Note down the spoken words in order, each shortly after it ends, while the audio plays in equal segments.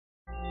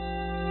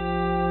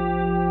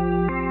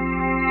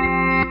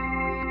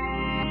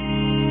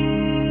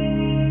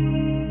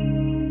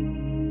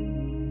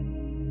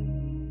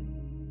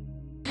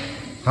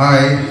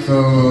Hi so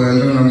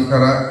ಎಲ್ಲರಿಗೂ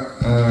ನಮಸ್ಕಾರ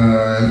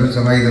ಎಲ್ಲರೂ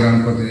ಚೆನ್ನಾಗಿದ್ದೀರಾ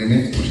ಅನ್ಕೋತಿದ್ದೀನಿ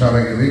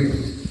ಹುಷಾರಾಗಿರಿ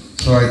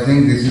so I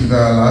think this is the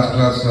last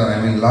class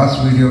last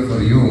video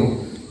for you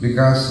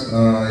because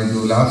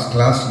ಇದು ಲಾಸ್ಟ್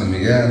ಕ್ಲಾಸ್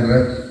ನಿಮಗೆ ಅಂದರೆ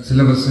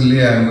ಸಿಲೆಬಸ್ಸಲ್ಲಿ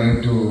I am going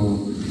to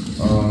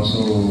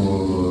so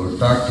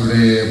talk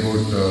today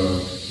about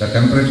the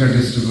temperature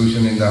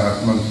distribution in the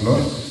ಹರ್ಟ್ಮನ್ flow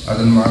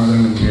ಅದನ್ನು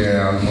ಮಾಡಿದ್ರೆ ನಿಮಗೆ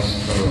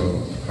ಆಲ್ಮೋಸ್ಟ್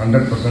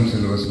 100%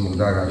 ಸಿಲೆಬಸ್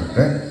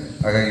ಮುಗ್ದಾಗುತ್ತೆ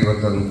ಹಾಗಾಗಿ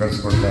ಇವತ್ತು ಅದನ್ನು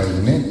ಕಳಿಸ್ಕೊಡ್ತಾ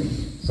ಇದ್ದೀನಿ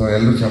ಸೊ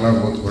ಎಲ್ಲರೂ ಚೆನ್ನಾಗಿ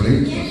ಓದ್ಕೊಳ್ಳಿ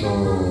so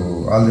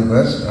all the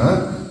best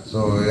so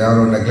ಯಾರು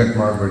ನೆಗ್ಲೆಕ್ಟ್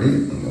ಮಾಡಬೇಡಿ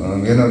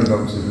ಏನಾದರೂ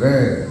ಡೌಟ್ಸ್ ಇದ್ದರೆ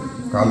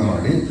ಕಾಲ್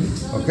ಮಾಡಿ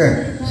ಓಕೆ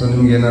ಸೊ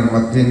ನಿಮ್ಗೆ ಏನಾದ್ರು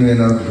ಮತ್ತೇನು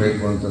ಏನಾದರೂ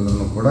ಬೇಕು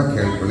ಅಂತಂದ್ರೂ ಕೂಡ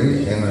ಕೇಳ್ಕೊಳ್ಳಿ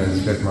ಏನು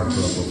ಹೆಸಿಟೇಟ್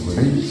ಮಾಡ್ಕೊಳಕ್ಕೆ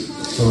ಹೋಗ್ಬೇಡಿ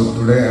so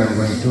today I am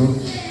going to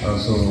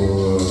so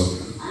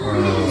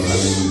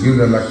give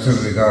the lecture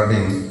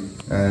regarding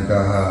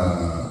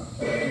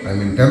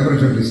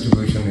temperature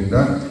distribution in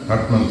the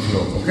Hartmann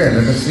flow. Okay,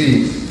 let us see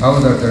how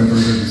the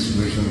temperature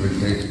distribution will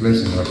take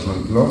place in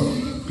Hartmann flow.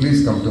 Please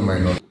come to my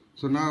note.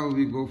 So now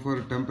we go for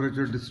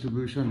temperature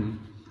distribution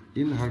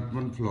in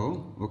Hartmann flow.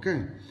 Okay,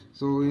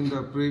 so in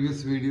the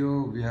previous video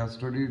we have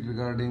studied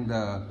regarding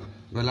the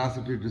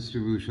velocity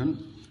distribution.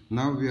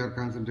 Now we are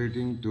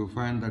concentrating to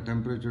find the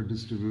temperature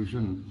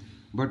distribution,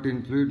 but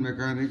in fluid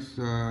mechanics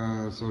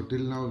so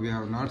till now we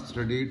have not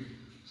studied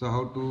so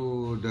how to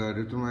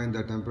determine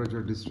the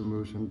temperature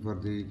distribution for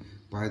the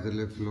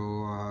Paisele flow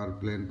or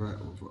plane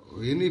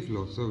any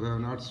flow. So we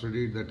have not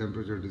studied the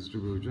temperature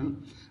distribution,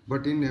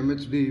 but in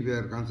MHD we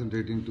are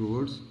concentrating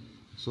towards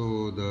so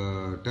the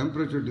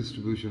temperature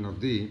distribution of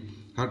the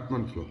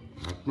Hartmann flow.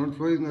 Hartmann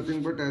flow is nothing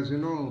but, as you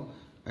know,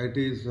 it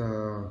is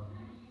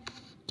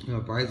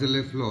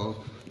Paisele flow.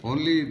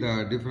 Only the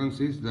difference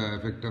is the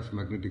effect of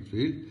magnetic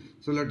field.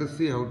 So let us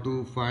see how to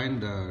find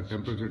the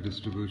temperature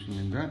distribution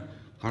in the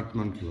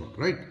Hartmann flow,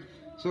 right?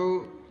 So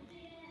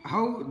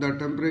how the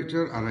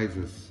temperature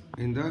arises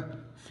in the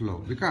flow?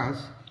 Because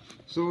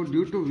so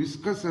due to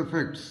viscous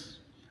effects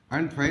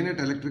and finite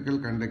electrical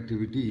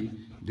conductivity,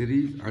 there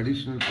is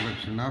additional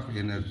production of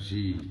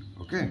energy.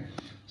 Okay,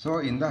 so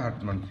in the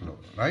Hartmann flow,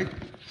 right?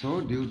 So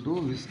due to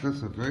viscous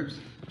effects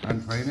and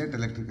finite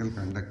electrical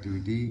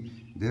conductivity,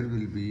 there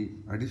will be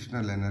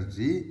additional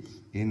energy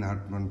in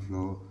Hartmann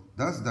flow.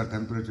 Thus the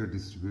temperature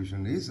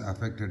distribution is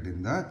affected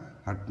in the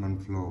Hartmann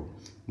flow.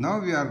 Now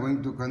we are going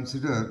to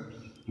consider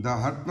the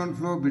Hartmann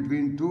flow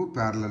between two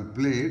parallel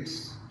plates,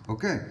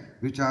 okay,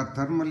 which are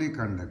thermally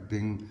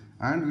conducting,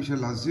 and we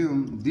shall assume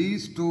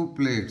these two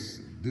plates,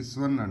 this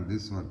one and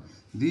this one,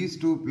 these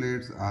two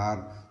plates are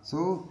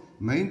so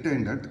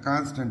maintained at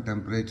constant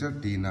temperature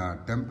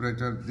T0.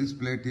 Temperature, this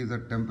plate is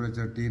at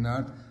temperature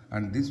T0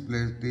 and this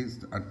plate is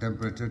at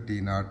temperature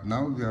T0.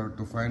 Now we have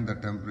to find the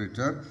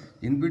temperature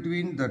in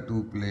between the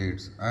two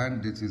plates,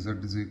 and this is Z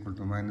is equal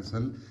to minus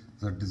L,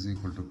 Z is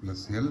equal to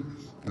plus L.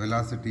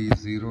 Velocity is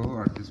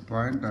 0 at this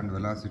point and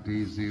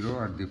velocity is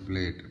 0 at the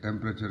plate.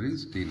 Temperature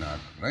is T0,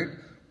 right,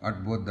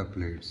 at both the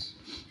plates.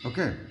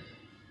 Okay,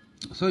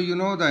 so you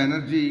know the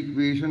energy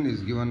equation is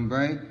given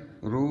by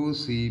rho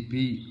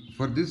Cp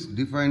for this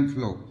defined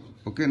flow.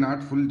 Okay,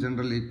 not full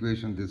general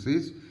equation. This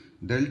is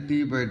del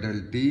T by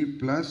del T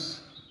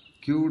plus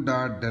Q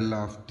dot del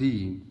of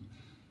T,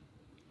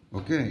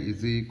 okay,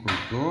 is equal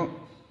to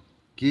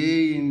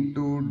K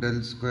into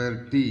del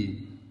square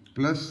T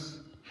plus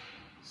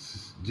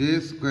J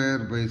square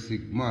by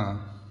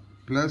sigma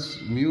plus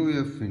mu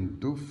F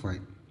into phi.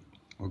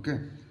 Okay,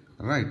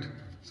 right.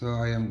 So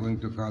I am going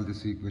to call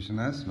this equation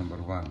as number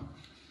 1,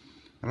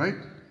 right?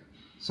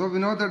 So we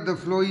know that the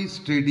flow is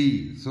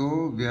steady.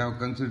 So we have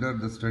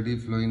considered the steady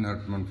flow in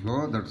Hartmann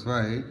flow. That's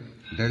why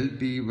del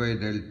T by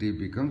del T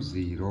becomes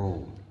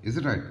 0. Is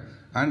it right?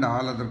 And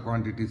all other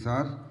quantities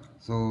are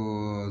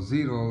so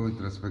 0 with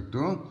respect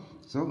to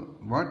so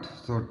what?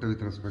 So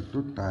with respect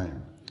to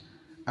time.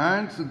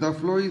 And so the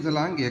flow is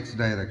along x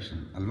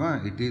direction.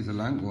 Alva, it is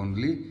along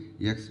only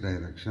x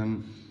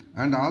direction.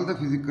 And all the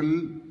physical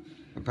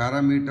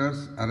parameters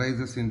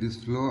arises in this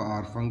flow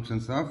are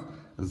functions of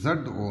z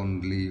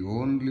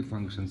only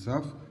functions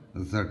of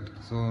z.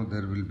 So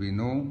there will be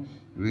no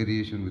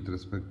variation with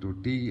respect to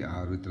t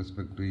or with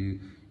respect to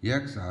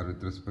x or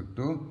with respect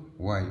to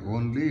y.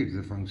 Only it's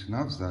a function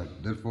of z.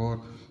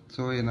 Therefore,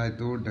 so when I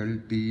thought del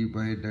t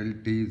by del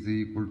t is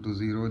equal to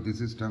 0, this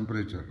is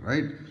temperature,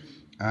 right?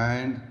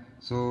 And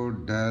so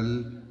del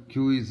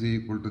q is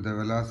equal to the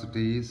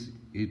velocities,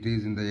 it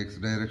is in the x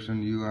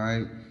direction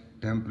ui,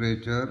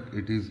 temperature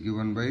it is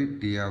given by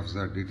t of z,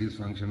 it is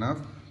function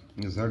of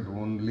z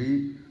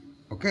only.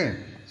 Okay,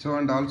 so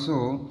and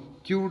also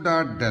q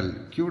dot del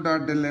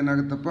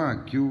ಏನಾಗುತ್ತಪ್ಪ,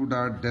 q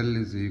dot del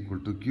is equal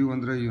to q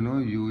ಅಂದ್ರೆ you know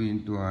u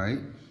into I,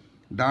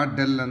 dot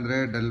del ಅಂದ್ರೆ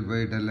del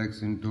by del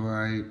x into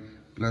I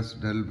plus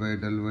del by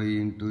del y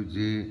into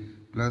j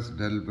plus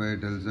del by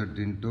del z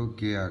into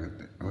k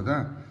ಆಗುತ್ತೆ, ಹೌದಾ?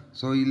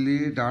 So ಇಲ್ಲಿ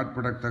dot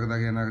product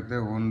ತೆಗೆದಾಗ ಏನಾಗುತ್ತೆ,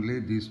 only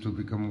these two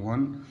become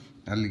 1,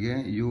 ಅಲ್ಲಿಗೆ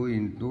u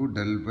into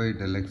del by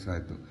del X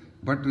ಆಯಿತು.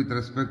 But with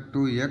respect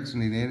to X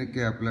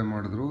ನೀನೇನಕ್ಕೆ apply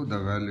ಮಾಡಿದ್ರು the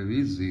value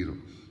is 0.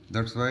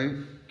 That's why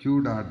q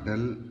dot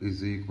del is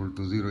equal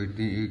to 0.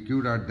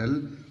 Q dot del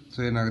so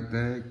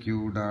ಏನಾಗುತ್ತೆ Q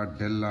dot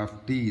del of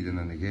T ಇದೆ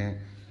ನನಗೆ.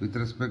 With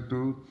respect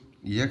to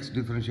X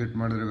differentiate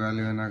ಮಾಡಿದ್ರೆ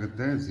value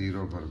ಏನಾಗುತ್ತೆ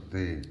 0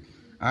 ಬರುತ್ತೆ.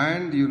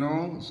 And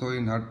so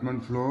in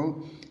ಹರ್ಟ್ಮನ್ flow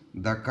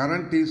the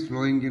current is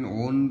flowing in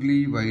only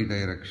Y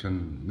direction.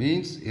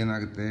 Means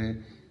ಏನಾಗುತ್ತೆ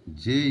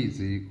J is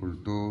equal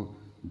to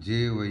J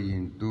Y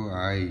into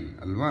I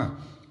ಅಲ್ವಾ.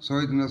 So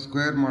ಇದನ್ನ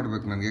square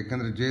ಮಾಡಬೇಕು ನನಗೆ,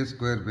 ಯಾಕಂದರೆ ಜೆ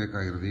ಸ್ಕ್ವೇರ್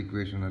ಬೇಕಾಗಿರೋದು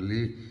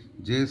ಈಕ್ವೇಷನಲ್ಲಿ.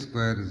 J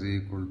square is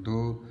equal to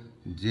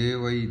J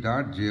Y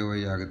dot J Y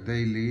ಆಗುತ್ತೆ,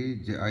 ಇಲ್ಲಿ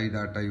I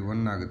dot I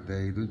 1 ಆಗುತ್ತೆ,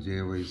 ಇದು ಜೆ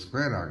ವೈ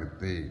ಸ್ಕ್ವೇರ್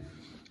ಆಗುತ್ತೆ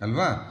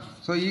ಅಲ್ವಾ.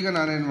 ಸೊ ಈಗ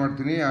ನಾನೇನು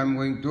ಮಾಡ್ತೀನಿ, I am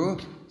going to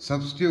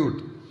substitute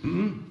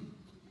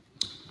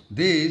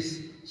this.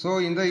 So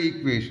in the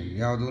equation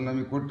ಯಾವುದು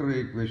ನಮಗೆ ಕೊಟ್ಟಿರೋ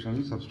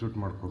ಈಕ್ವೇಷನಲ್ಲಿ ಸಬ್ಸ್ಟಿಟ್ಯೂಟ್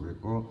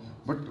ಮಾಡ್ಕೋಬೇಕು.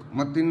 ಬಟ್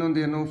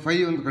ಮತ್ತಿನ್ನೊಂದೇನು ಫೈ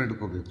ಒಂದು ಕಡೆ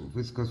ಇಟ್ಕೋಬೇಕು,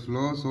 viscus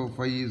flow. So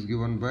five is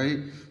given by,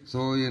 so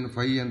ಏನು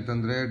ಫೈ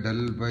ಅಂತಂದರೆ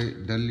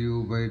del you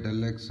by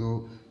del x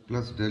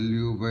plus del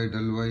you by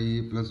del Y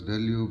plus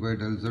del you by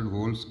del Z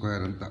whole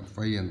square ಅಂತ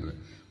five ಅಂದರೆ.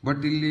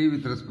 But ಇಲ್ಲಿ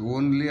with respect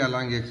only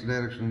along X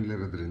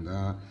ಡೈರೆಕ್ಷನಲ್ಲಿರೋದ್ರಿಂದ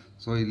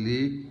so ಇಲ್ಲಿ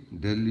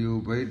del you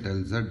by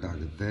del Z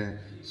ಆಗುತ್ತೆ.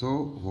 So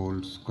whole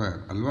square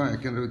ಅಲ್ವಾ,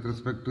 ಯಾಕೆಂದರೆ with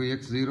respect to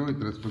X 0,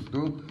 with respect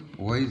to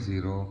Y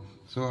 0.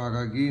 So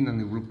ಹಾಗಾಗಿ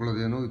ನನಗೆ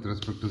ಉಳ್ಕೊಳ್ಳೋದೇನು with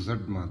respect to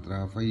Z ಮಾತ್ರ.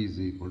 ಫೈ ಈಸ್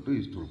ಈಕ್ವಲ್ ಟು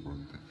ಇಷ್ಟು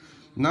ಉಳ್ಕೊಳ್ಳುತ್ತೆ.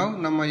 ನಾವು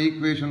ನಮ್ಮ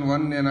ಈಕ್ವೇಷನ್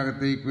 1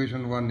 ಏನಾಗುತ್ತೆ,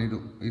 ಈಕ್ವೇಷನ್ 1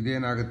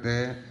 ಇದೇನಾಗುತ್ತೆ.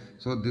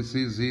 ಸೊ ದಿಸ್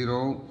ಈಸ್ 0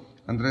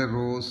 ಅಂದರೆ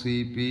ರೋ ಸಿ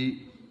ಪಿ.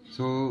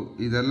 ಸೊ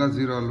ಇದೆಲ್ಲ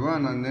 0 ಅಲ್ವಾ,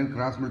 ನಾನೇನು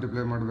ಕ್ರಾಸ್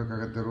ಮಲ್ಟಿಪ್ಲೈ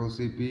ಮಾಡಬೇಕಾಗತ್ತೆ ರೋ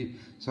ಸಿ ಪಿ.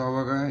 ಸೊ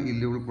ಅವಾಗ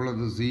ಇಲ್ಲಿ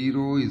ಉಳ್ಕೊಳ್ಳೋದು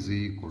 0 is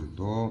equal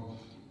to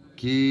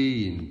K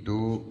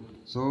into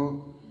so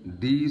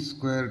D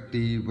square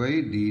T by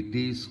D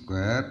T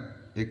square.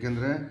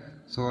 ಏಕೆಂದರೆ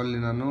ಸೊ ಅಲ್ಲಿ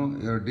ನಾನು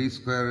ಡಿ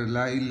ಸ್ಕ್ವೇರ್ ಇಲ್ಲ,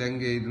 ಇಲ್ಲಿ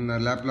ಹೆಂಗೆ ಇದನ್ನು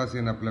ಲ್ಯಾಪ್ಲಾಸ್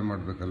ಏನು apply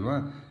ಮಾಡಬೇಕಲ್ವಾ.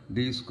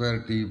 D square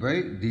T by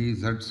D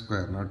Z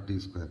square, not T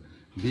square,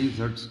 D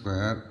Z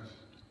square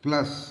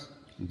plus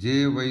J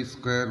Y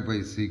square by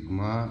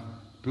sigma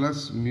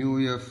plus mu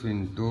F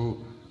into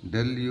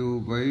del you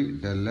by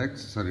del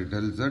X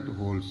del Z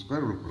whole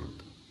square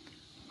ಉಳ್ಕೊಳ್ಳುತ್ತೆ.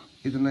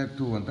 ಇದನ್ನ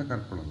 2 ಅಂತ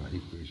ಕರ್ಕೊಳ್ಳೋಣ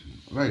equation,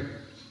 right.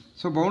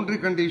 So boundary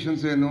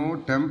conditions ಏನು,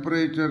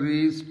 temperature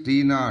is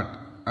T0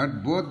 at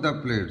both the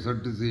plate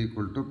Z is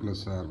equal to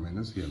plus R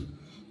minus L.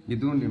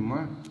 ಇದು ನಿಮ್ಮ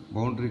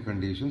boundary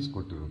conditions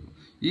ಕೊಟ್ಟಿರೋದು.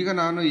 ಈಗ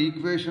ನಾನು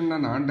ಈಕ್ವೇಷನ್ನ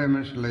ನಾನ್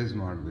ಡೈಮೆನ್ಷನಲೈಸ್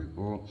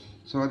ಮಾಡಬೇಕು.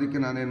 So ಅದಕ್ಕೆ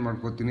ನಾನೇನು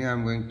ಮಾಡ್ಕೋತೀನಿ, I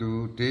am going to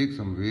take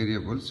some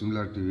variables,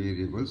 similarity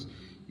variables.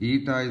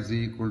 Eta is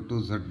equal to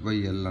Z by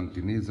L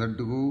ಅಂತೀನಿ.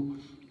 ಝಡ್ಗೂ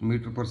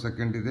ಮೀಟ್ರ್ ಪರ್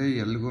ಸೆಕೆಂಡ್ ಇದೆ,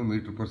 ಎಲ್ಗೂ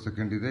ಮೀಟ್ರ್ ಪರ್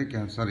ಸೆಕೆಂಡ್ ಇದೆ,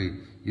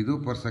 ಇದು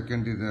ಪರ್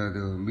ಸೆಕೆಂಡ್ ಇದೆ,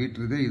 ಅದು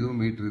ಮೀಟ್ರ್ ಇದೆ, ಇದು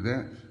ಮೀಟ್ರ್ ಇದೆ.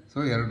 ಸೊ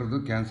ಎರಡರದ್ದು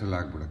ಕ್ಯಾನ್ಸಲ್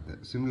ಆಗಿಬಿಡುತ್ತೆ.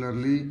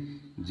 ಸಿಮಿಲರ್ಲಿ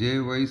ಜೆ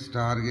ವೈ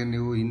ಸ್ಟಾರ್ಗೆ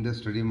ನೀವು ಹಿಂದೆ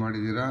ಸ್ಟಡಿ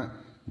ಮಾಡಿದ್ದೀರಾ,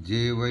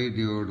 J Y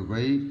divide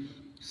by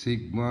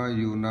sigma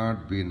you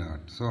not be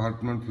not. So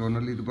ಹರ್ಟ್ಮನ್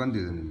ಫ್ಲೋನಲ್ಲಿ ಇದು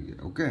ಬಂದಿದೆ ನಿಮಗೆ.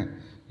 ಓಕೆ,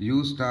 ಯು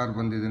ಸ್ಟಾರ್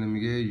ಬಂದಿದೆ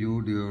ನಿಮಗೆ, you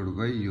divide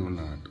by you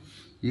not.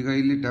 ಈಗ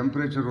ಇಲ್ಲಿ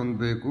ಟೆಂಪ್ರೇಚರ್ ಒಂದು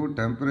ಬೇಕು.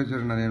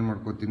 ಟೆಂಪ್ರೇಚರ್ ನಾನು ಏನು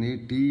ಮಾಡ್ಕೋತೀನಿ,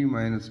 T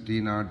minus T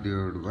not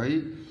divide by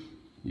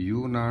you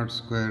not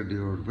square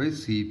divide by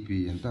C P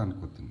ಅಂತ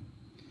ಅನ್ಕೋತೀನಿ,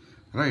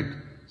 ರೈಟ್.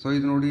 ಸೊ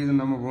ಇದು ನೋಡಿ, ಇದು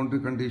ನಮ್ಮ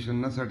ಬೌಂಡ್ರಿ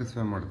ಕಂಡೀಷನ್ನ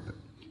ಸ್ಯಾಟಿಸ್ಫೈ ಮಾಡುತ್ತೆ.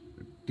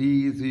 T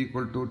is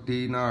equal to T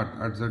not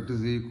at Z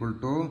is equal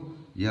to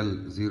L,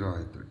 0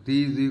 ಆಯಿತು. T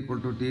is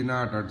equal to T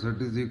not at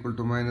Z is equal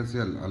to minus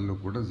L, ಅಲ್ಲೂ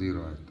ಕೂಡ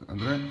 0 ಆಯಿತು.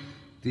 ಅಂದರೆ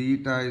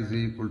theta is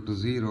equal to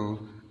 0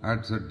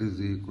 at Z is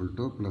equal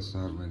to plus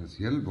R minus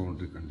L.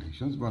 Boundary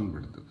conditions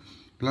ಬಂದ್ಬಿಡ್ತು.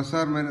 Plus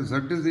R minus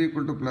Z is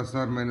equal to plus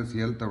R minus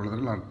L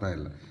ತಗೊಳ್ಳೋದ್ರಲ್ಲಿ ಅರ್ಥ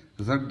ಇಲ್ಲ.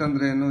 Z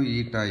ಅಂದ್ರೆ ಏನು,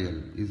 eta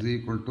L is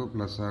equal to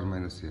plus R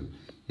minus L.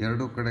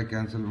 ಎರಡೂ ಕಡೆ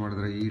cancel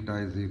ಮಾಡಿದ್ರೆ eta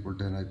is equal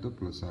to ಏನಾಯಿತು,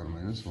 plus R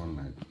minus 1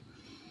 ಆಯಿತು.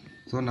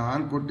 ಸೊ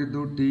ನಾನು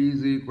ಕೊಟ್ಟಿದ್ದು T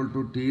is equal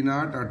to T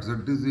not at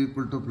Z is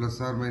equal to plus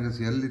R minus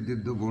L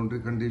ಇದ್ದಿದ್ದು boundary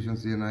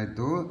conditions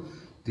ಏನಾಯಿತು,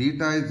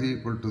 theta is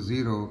equal to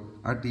 0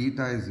 at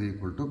eta is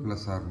equal to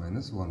plus R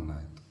minus 1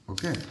 ಆಯಿತು.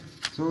 Okay,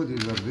 so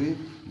these are the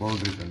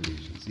boundary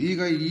conditions.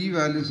 ಈಗ ಈ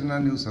ವ್ಯಾಲ್ಯೂಸ್ನ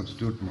ನೀವು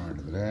substitute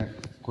ಮಾಡಿದ್ರೆ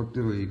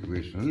ಕೊಟ್ಟಿರೋ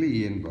ಈಕ್ವೇಷನಲ್ಲಿ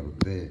ಏನು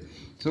ಬರುತ್ತೆ.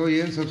 ಸೊ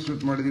ಏನು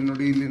ಸಬ್ಸ್ಟಿಟ್ಯೂಟ್ ಮಾಡಿದ್ದೀನಿ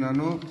ನೋಡಿ, ಇಲ್ಲಿ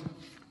ನಾನು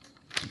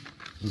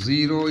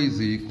 0 is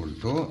equal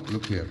to,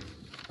 look here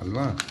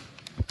ಅಲ್ವಾ,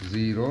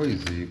 0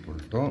 ಇಸ್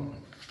ಈಕ್ವಲ್ ಟು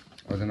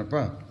ಅದೇನಪ್ಪ,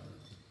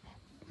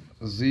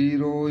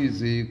 0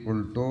 is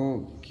equal to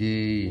K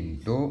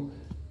into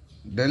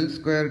del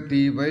square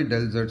T by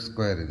del Z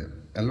square ಇದೆ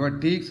ಅಲ್ವಾ.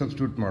 ಟೀಗೆ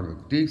ಸಬ್ಸ್ಟಿಟ್ಯೂಟ್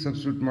ಮಾಡಬೇಕು. ಟೀಗೆ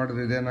ಸಬ್ಸ್ಟಿಟ್ಯೂಟ್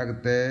ಮಾಡಿದ್ರೆ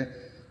ಇದೇನಾಗುತ್ತೆ,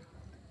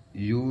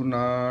 you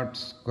not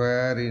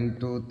square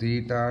into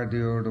theta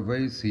divide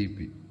by C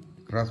P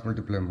cross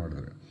multiply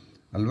ಮಾಡಿದ್ರೆ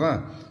ಅಲ್ವಾ.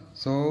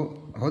 So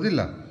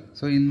ಹೌದಿಲ್ಲ.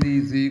 So ಇಲ್ಲಿ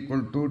is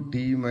equal to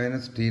T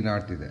minus T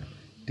not ಇದೆ.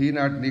 T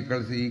not ನೀ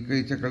ಕಳಿಸಿ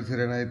ಈಚೆ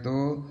ಕಳಿಸಿದ್ರೆ ಏನಾಯಿತು,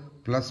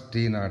 ಪ್ಲಸ್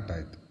ಟಿ ನಾಟ್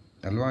ಆಯಿತು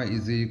ಅಲ್ವಾ,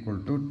 ಈಸ್ ಈಕ್ವಲ್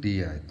ಟು ಟಿ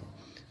ಆಯಿತು.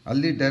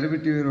 ಅಲ್ಲಿ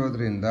ಡೆರಿವಿಟಿವ್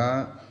ಇರೋದ್ರಿಂದ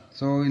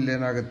ಸೊ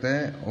ಇಲ್ಲೇನಾಗುತ್ತೆ,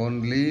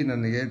 ಓನ್ಲಿ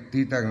ನನಗೆ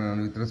ಥೀಟಾಗ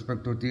ನಾನು ವಿತ್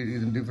ರೆಸ್ಪೆಕ್ಟ್ ಟು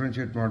ಇದನ್ನು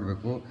ಡಿಫ್ರೆನ್ಷಿಯೇಟ್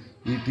ಮಾಡಬೇಕು.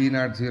 ಈ ಟಿ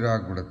ನಾಟ್ 0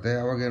 ಆಗಿಬಿಡುತ್ತೆ.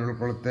 ಅವಾಗ ಏನು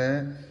ಉಳ್ಕೊಳ್ಳುತ್ತೆ,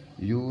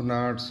 you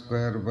not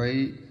square by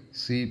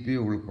C P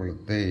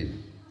ಉಳ್ಕೊಳ್ಳುತ್ತೆ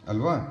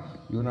ಅಲ್ವಾ.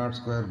 You not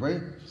square by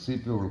C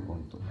P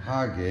ಉಳ್ಕೊಂತು.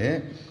 ಹಾಗೆ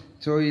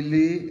ಸೊ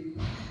ಇಲ್ಲಿ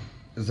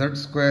ಝಡ್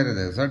ಸ್ಕ್ವೇರ್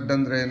ಇದೆ. ಝಡ್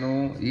ಅಂದರೆ ಏನು,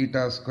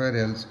 ಈಟಾ ಸ್ಕ್ವೇರ್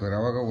ಎಲ್ ಸ್ಕ್ವೇರ್.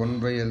 ಆವಾಗ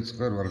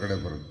 1/L² ಹೊರಗಡೆ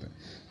ಬರುತ್ತೆ.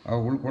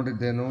 ಅವಾಗ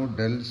ಉಳ್ಕೊಂಡಿದ್ದೇನು,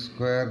 del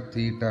square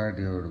theta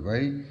divide by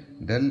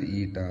del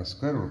eta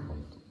square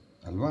ಉಳ್ಕೊಳ್ತು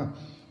ಅಲ್ವಾ.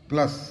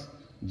 Plus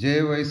J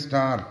Y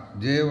star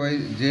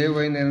J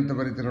ವೈನ ಏನಂತ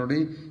ಬರೀತೀರಿ ನೋಡಿ,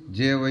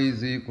 J Y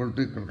is equal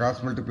to cross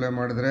multiply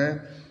ಮಾಡಿದ್ರೆ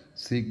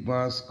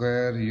sigma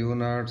square you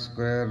not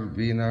square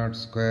B not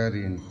square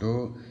into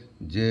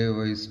J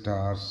Y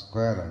star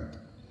square ಅಂತ.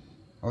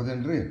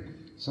 ಹೌದೇನ್ರಿ?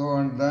 So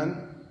and then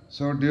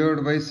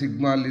divide by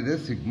sigma ಅಲ್ಲಿದೆ,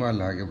 sigma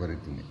ಅಲ್ಲಿ ಹಾಗೆ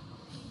ಬರೀತೀನಿ.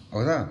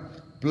 ಹೌದಾ?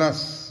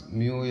 ಪ್ಲಸ್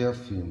ಮ್ಯೂ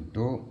ಎಫ್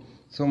ಇಂಟು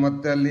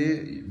ಮತ್ತೆ ಅಲ್ಲಿ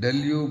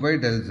del you by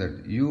del Z.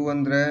 You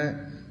ಅಂದರೆ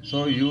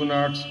you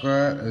not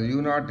square, you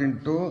naught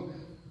into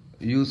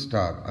you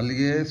star,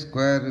 ಅಲ್ಲಿಗೆ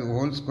ಸ್ಕ್ವೇರ್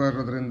ಹೋಲ್ ಸ್ಕ್ವೇರ್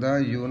ಇರೋದ್ರಿಂದ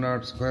ಯು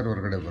ನಾಟ್ ಸ್ಕ್ವೇರ್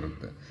ಹೊರಗಡೆ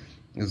ಬರುತ್ತೆ.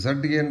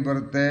 ಝಡ್ಗೆ ಏನು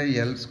ಬರುತ್ತೆ?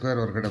 ಎಲ್ ಸ್ಕ್ವೇರ್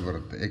ಹೊರಗಡೆ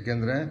ಬರುತ್ತೆ,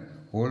 ಏಕೆಂದರೆ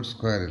ಹೋಲ್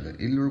ಸ್ಕ್ವೇರ್ ಇದೆ.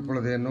 ಇಲ್ಲಿ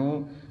ಉಳ್ಕೊಳ್ಳೋದೇನು?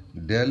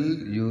 Del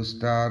you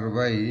star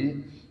by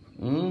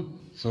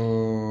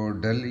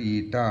del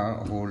eta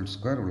whole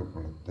square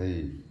ಉಳ್ಕೊಳ್ಳುತ್ತೆ.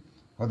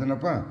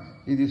 ಅದನ್ನಪ್ಪ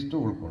ಇದಿಷ್ಟು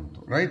ಉಳ್ಕೊಳ್ತು,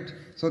 ರೈಟ್?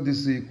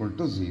 This equal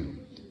to 0.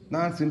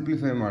 ನಾನು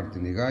ಸಿಂಪ್ಲಿಫೈ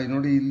ಮಾಡ್ತೀನಿ ಈಗ.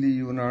 ನೋಡಿ, ಇಲ್ಲಿ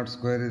ಯು ನಾಟ್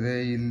ಸ್ಕ್ವೇರ್ ಇದೆ,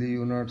 ಇಲ್ಲಿ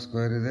ಯು ನಾಟ್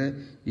ಸ್ಕ್ವೇರ್ ಇದೆ,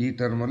 ಈ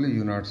ಟರ್ಮಲ್ಲಿ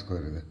ಯು ನಾಟ್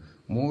ಸ್ಕ್ವೇರ್ ಇದೆ.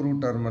 3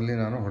 ಟರ್ಮಲ್ಲಿ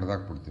ನಾನು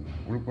ಹೊಡೆದಾಕ್ಬಿಡ್ತೀನಿ.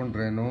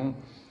 ಉಳ್ಕೊಂಡ್ರೇನು?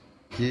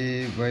 K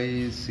by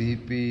C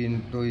P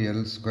into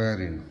L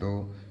square into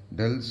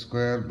del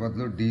square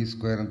ಬದಲು ಡಿ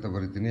ಸ್ಕ್ವೇರ್ ಅಂತ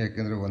ಬರಿತೀನಿ,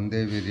 ಯಾಕೆಂದರೆ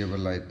ಒಂದೇ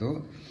ವೇರಿಯಬಲ್ ಆಯಿತು,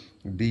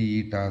 ಡಿ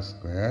ಈಟಾ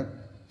ಸ್ಕ್ವೇರ್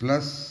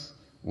ಪ್ಲಸ್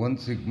ಒಂದು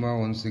sigma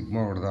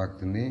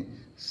ಹೊಡೆದಾಕ್ತೀನಿ,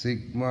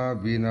 sigma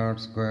B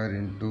not square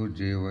into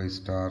J Y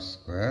star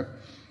square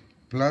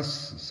plus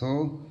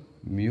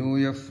mu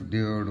F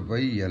divide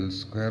by L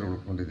square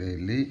ಉಳ್ಕೊಂಡಿದೆ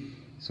ಇಲ್ಲಿ.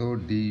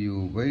 D you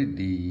by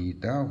D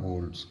eta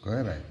whole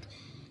square ಆಯಿತು,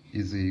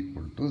 is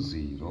equal to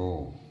 0.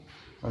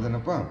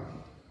 ಅದನ್ನಪ್ಪ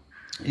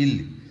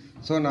ಇಲ್ಲಿ.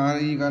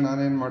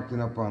 ನಾನೇನು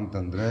ಮಾಡ್ತೀನಪ್ಪ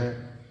ಅಂತಂದರೆ,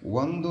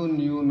 ಒಂದು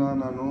ನ್ಯೂನ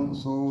ನಾನು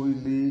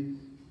ಇಲ್ಲಿ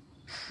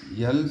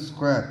L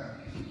square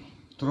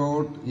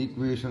throat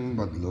equation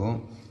ಬದಲು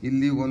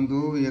ಇಲ್ಲಿ ಒಂದು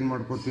ಏನು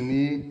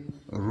ಮಾಡ್ಕೋತೀನಿ,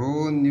 ರೋ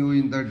ನ್ಯೂ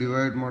ಇಂದ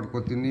ಡಿವೈಡ್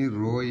ಮಾಡ್ಕೋತೀನಿ,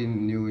 ರೋ ಇನ್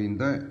ನ್ಯೂ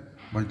ಇಂದ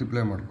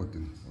ಮಲ್ಟಿಪ್ಲೈ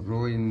ಮಾಡ್ಕೋತೀನಿ. ರೋ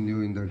ಇನ್ ನ್ಯೂ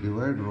ಇಂದ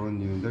ಡಿವೈಡ್, ರೋ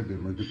ನ್ಯೂ ಇಂದ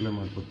ಮಲ್ಟಿಪ್ಲೈ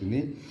ಮಾಡ್ಕೋತೀನಿ.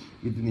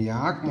 ಇದನ್ನು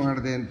ಯಾಕೆ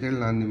ಮಾಡಿದೆ ಅಂತೇಳಿ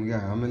ನಾನು ನಿಮಗೆ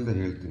ಆಮೇಲೆ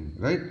ಹೇಳ್ತೀನಿ,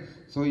 ರೈಟ್?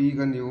 ಈಗ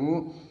ನೀವು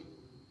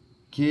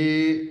K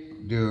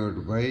divide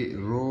by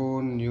rho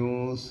new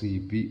C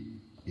P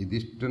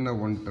ಇದಿಷ್ಟನ್ನು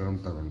ಒಂದು ಟರ್ಮ್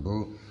ತಗೊಂಡು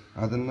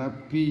ಅದನ್ನು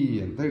ಪಿ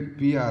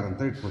ಆರ್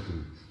ಅಂತ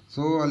ಇಟ್ಕೋತೀನಿ.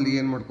 ಅಲ್ಲಿ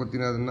ಏನು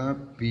ಮಾಡ್ಕೋತೀನಿ, ಅದನ್ನು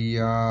ಪಿ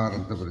ಆರ್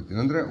ಅಂತ ಬರಿತೀನಿ,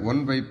 ಅಂದರೆ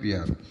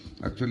 1/PR.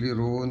 Actually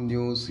rho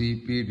new C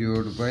P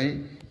divide by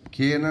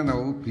ಕೆನ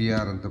ನಾವು ಪಿ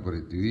ಆರ್ ಅಂತ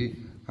ಬರಿತೀವಿ,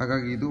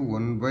 ಹಾಗಾಗಿ ಇದು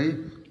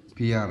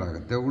 1/PR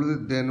ಆಗುತ್ತೆ.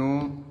 ಉಳಿದಿದ್ದೇನು?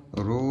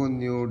 Rho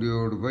new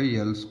divide by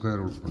L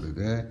square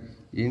ಉಳ್ಕೊಂಡಿದೆ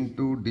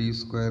into D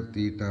square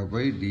theta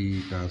by D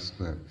eta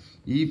square.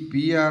 ಈ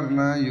ಪಿ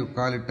ಆರ್ನ you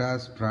call it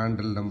as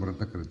ಪ್ರಾಂಡಲ್ number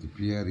ಅಂತ ಕರಿತೀವಿ.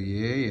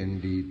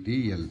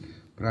 PRANDTL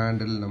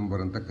ಪ್ರಾಂಡಲ್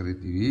ನಂಬರ್ ಅಂತ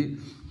ಕರಿತೀವಿ.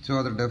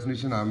 ಅದರ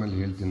ಡೆಫಿನಿಷನ್ ಆಮೇಲೆ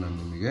ಹೇಳ್ತೀನಿ ನಾನು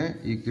ನಿಮಗೆ.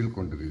 ಈಗ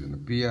ತಿಳ್ಕೊಂಡಿರಿ ಇದನ್ನು.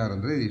 ಪಿ ಆರ್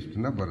ಅಂದರೆ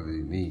ಇಷ್ಟನ್ನು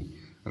ಬರೆದಿದ್ದೀನಿ,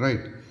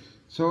 right?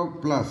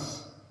 Plus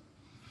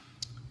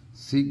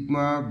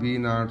sigma B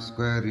not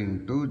square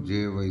into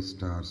J Y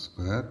star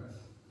square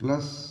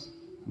plus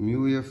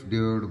mu F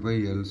divide by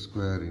L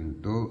square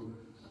into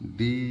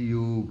D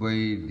you by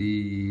D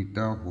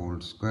eta whole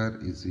square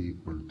is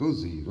equal to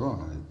 0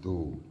 ಆಯಿತು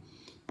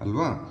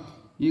ಅಲ್ವಾ?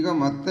 ಈಗ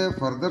ಮತ್ತೆ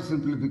further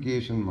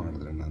simplification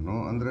ಮಾಡಿದ್ರೆ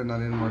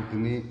ನಾನೇನು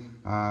ಮಾಡ್ತೀನಿ,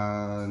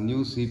 new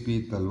C P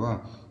ಇತ್ತಲ್ವಾ,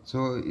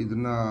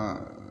 ಇದನ್ನು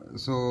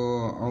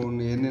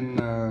ಅವನು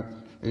ಏನೇನು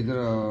ಇದರ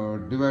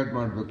ಡಿವೈಡ್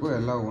ಮಾಡಬೇಕು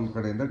ಎಲ್ಲ ಒಂದು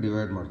ಕಡೆಯಿಂದ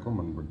ಡಿವೈಡ್ ಮಾಡ್ಕೊಂಡು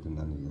ಬಂದುಬಿಡ್ತೀನಿ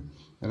ನಾನೀಗ,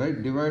 ರೈಟ್?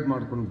 ಡಿವೈಡ್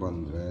ಮಾಡ್ಕೊಂಡು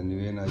ಬಂದರೆ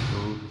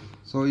ನೀವೇನಾಯಿತು,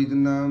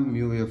 ಇದನ್ನು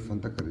ಮ್ಯೂ ಎಫ್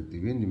ಅಂತ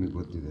ಕರಿತೀವಿ, ನಿಮಗೆ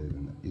ಗೊತ್ತಿದೆ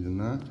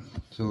ಇದನ್ನು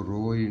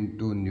ರೋ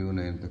ಇಂಟು ನ್ಯೂನ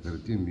ಅಂತ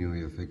ಕರಿತೀವಿ ಮ್ಯೂ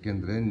ಎಫ್,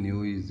 ಯಾಕೆಂದರೆ new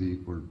is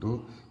equal to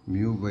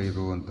mu by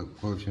rho ಅಂತ,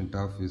 ಕೋಎಫಿಷಿಯಂಟ್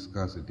ಆಫ್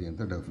ವಿಸ್ಕಾಸಿಟಿ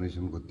ಅಂತ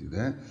ಡೆಫಿನೇಷನ್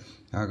ಗೊತ್ತಿದೆ.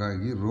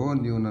 ಹಾಗಾಗಿ ರೋ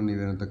ನ್ಯೂನ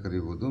ನೀವೇನಂತ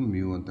ಕರಿಬೋದು,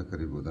 ಮ್ಯೂ ಅಂತ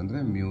ಕರಿಬೋದು. ಅಂದರೆ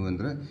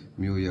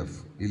ಮ್ಯೂ ಎಫ್,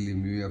 ಇಲ್ಲಿ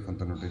ಮ್ಯೂ ಎಫ್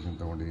ಅಂತ ನೊಟೇಷನ್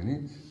ತೊಗೊಂಡಿದ್ದೀನಿ,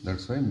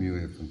 ದಟ್ಸ್ ವೈ ಮ್ಯೂ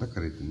ಎಫ್ ಅಂತ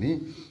ಕರಿತೀನಿ.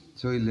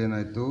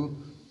 ಇಲ್ಲೇನಾಯಿತು,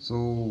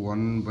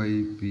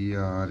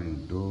 1/PR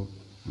into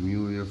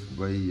mu F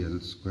by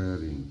L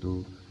square into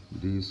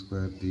D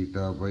square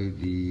theta by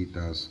D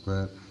eta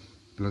square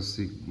plus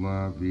sigma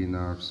B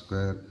not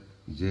square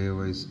J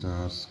Y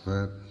star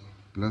square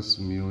plus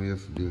mu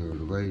F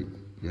divide by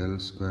L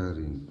square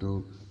into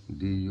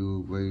D you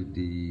by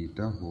D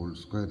eta whole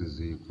square is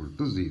equal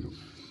to 0.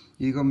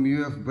 ಈಗ mu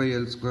F by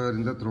L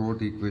ಸ್ಕ್ವೇರಿಂದ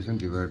throughout equation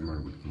divide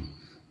ಮಾಡಿಬಿಡ್ತೀನಿ.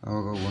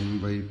 ಆವಾಗ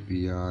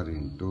 1/PR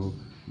into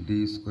D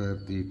square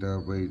theta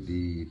by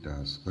D eta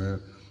square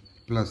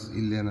plus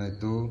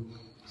ಇಲ್ಲೇನಾಯಿತು,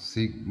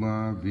 sigma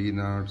B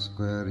not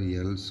square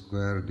L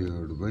square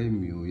divide by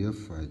mu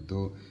F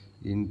ಆಯಿತು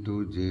into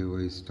J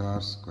Y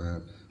star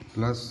square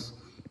plus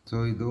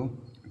ಇದು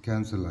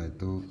cancel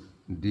ಆಯಿತು,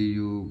 D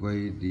you by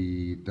D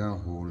eta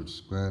whole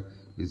square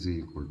is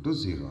equal to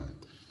 0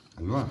 ಆಯಿತು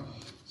ಅಲ್ವಾ?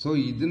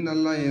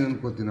 ಇದನ್ನೆಲ್ಲ ಏನು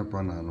ಅನ್ಕೋತೀನಪ್ಪ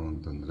ನಾನು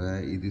ಅಂತಂದರೆ,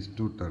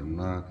 ಇದಿಷ್ಟು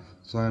ಟರ್ಮ್ನ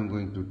I am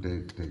going to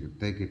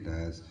take it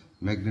as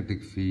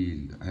magnetic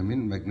field,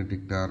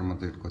 magnetic term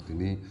ಅಂತ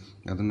ಇಟ್ಕೋತೀನಿ.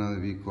 ಅದನ್ನು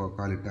we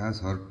call it as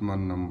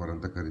ಹರ್ಟ್ಮನ್ number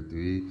ಅಂತ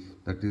ಕರಿತೀವಿ.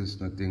 That is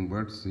nothing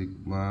but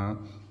sigma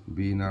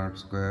B not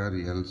square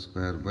L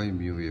square by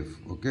mu F.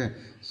 Okay,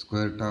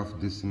 square root of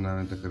this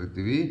ನಾವೆಂತ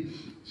ಕರಿತೀವಿ,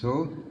 so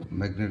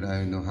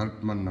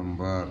ಹರ್ಟ್ಮನ್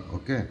number.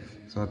 Okay,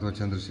 so ಅಥವಾ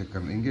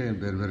ಚಂದ್ರಶೇಖರ್, ಹಿಂಗೆ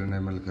ಬೇರೆ ಬೇರೆ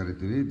ನೇಮಲ್ಲಿ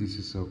ಕರಿತೀವಿ. This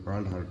is so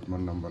called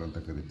ಹರ್ಟ್ಮನ್ number ಅಂತ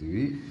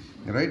ಕರಿತೀವಿ,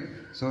 ರೈಟ್.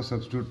 ಸೊ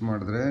ಸಬ್ಸ್ಟಿಟ್ಯೂಟ್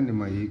ಮಾಡಿದ್ರೆ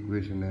ನಿಮ್ಮ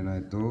ಈಕ್ವೇಷನ್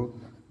ಏನಾಯಿತು,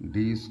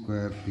 D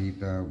square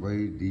theta by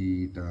D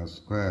eta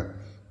square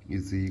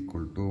is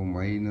equal to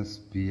minus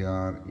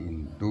PR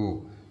into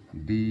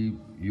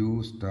du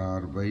star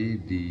by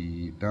d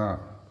eta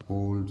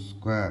whole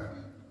square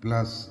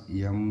plus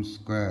m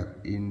square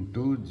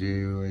into jy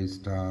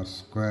star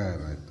square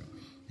ಆಯಿತು.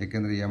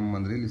 ಯಾಕೆಂದರೆ M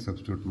ಅಂದರೆ ಇಲ್ಲಿ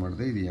substitute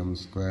ಮಾಡಿದೆ, ಇದು M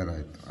square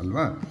ಆಯಿತು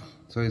ಅಲ್ವಾ.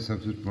 So ಈ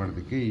substitute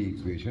ಮಾಡೋದಕ್ಕೆ ಈ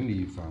ಈಕ್ವೇಷನ್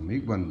ಈ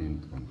ಫಾರ್ಮಿಗೆ ಬಂದು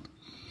ನಿಂತ್ಕೊಂತು.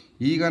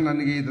 ಈಗ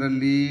ನನಗೆ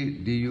ಇದರಲ್ಲಿ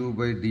D you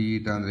by D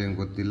eta ಅಂದರೆ ಏನು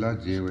ಗೊತ್ತಿಲ್ಲ,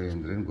 ಜೆ ವೈ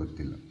ಅಂದರೆ ಏನು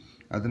ಗೊತ್ತಿಲ್ಲ.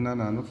 ಅದನ್ನು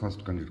ನಾನು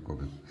first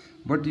ಕಂಡಿಡ್ಕೋಬೇಕು.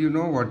 But you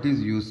know what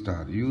is you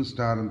star. You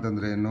star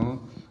ಅಂತಂದ್ರೆ ಏನು,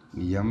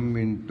 M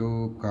into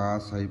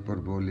cos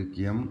hyperbolic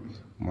M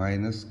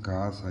minus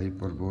cos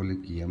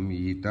hyperbolic M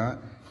eta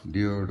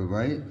divide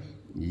by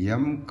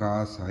M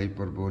cos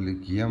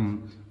hyperbolic M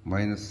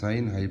minus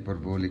sine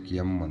hyperbolic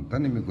M ಅಂತ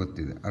ನಿಮಗೆ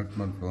ಗೊತ್ತಿದೆ.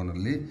 ಹರ್ಟ್ಮನ್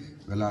ಫ್ಲೋನಲ್ಲಿ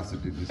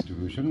ವೆಲಾಸಿಟಿ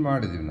ಡಿಸ್ಟ್ರಿಬ್ಯೂಷನ್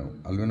ಮಾಡಿದ್ದೀವಿ ನಾವು,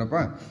 ಅಲ್ವೇನಪ್ಪ.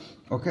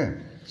 Okay,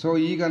 so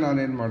ಈಗ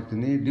ನಾನೇನು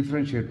ಮಾಡ್ತೀನಿ,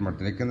 ಡಿಫ್ರೆನ್ಷಿಯೇಟ್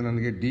ಮಾಡ್ತೀನಿ. ಯಾಕೆಂದರೆ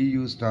ನನಗೆ D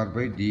you star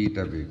by D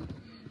eta ಬೇಕು.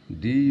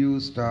 du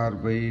star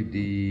by d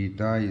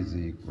eta is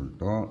equal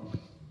to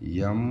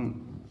m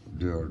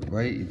divided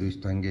by ಇದು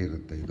ಇಷ್ಟು ಹಂಗೆ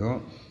ಇರುತ್ತೆ ಇದು.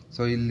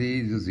 ಸೊ ಇಲ್ಲಿ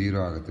ಇದು 0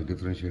 ಆಗುತ್ತೆ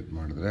ಡಿಫ್ರೆನ್ಷಿಯೇಟ್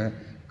ಮಾಡಿದ್ರೆ.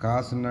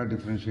 ಕಾಸನ್ನು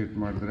ಡಿಫ್ರೆನ್ಷಿಯೇಟ್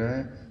ಮಾಡಿದ್ರೆ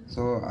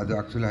ಸೊ ಅದು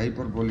ಆ್ಯಕ್ಚುಲಿ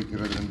ಹೈಪರ್ಬೋಲಿಕ್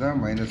ಇರೋದ್ರಿಂದ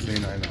ಮೈನಸ್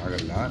ಸೈನ್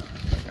ಆಗಲ್ಲ,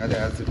 ಅದು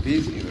ಆ್ಯಸ್ ಇಟ್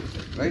ಈಸ್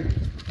ಇರುತ್ತೆ, ರೈಟ್.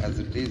 ಆ್ಯಸ್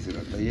ಇಟ್ ಈಸ್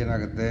ಇರುತ್ತೆ.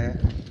 ಏನಾಗುತ್ತೆ,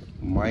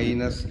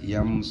 ಮೈನಸ್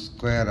ಎಮ್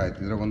ಸ್ಕ್ವೇರ್ ಆಯ್ತು.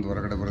 ಇದ್ರಾಗ ಒಂದು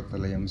ಹೊರಗಡೆ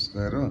ಬರುತ್ತಲ್ಲ M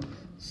square,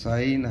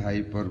 sine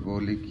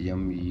hyperbolic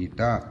M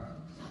eta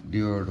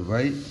divide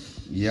by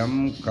M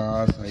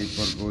cos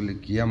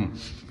hyperbolic M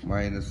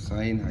minus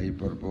sine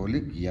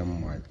hyperbolic M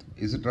ಆಯಿತು.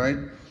 Is it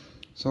right.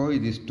 ಸೊ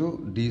ಇದಿಷ್ಟು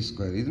ಡಿ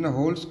ಸ್ಕ್ವೇರ್. ಇದನ್ನು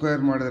ಹೋಲ್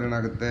ಸ್ಕ್ವೇರ್ ಮಾಡಿದ್ರೆ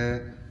ಏನಾಗುತ್ತೆ,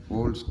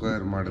 ಹೋಲ್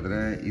ಸ್ಕ್ವೇರ್ ಮಾಡಿದ್ರೆ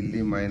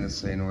ಇಲ್ಲಿ ಮೈನಸ್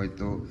ಸೈನ್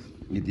ಹೋಯ್ತು,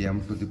 ಇದು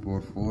ಎಮ್ ಟು ದಿ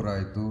ಪವರ್ 4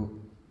 ಆಯಿತು.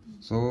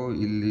 ಸೊ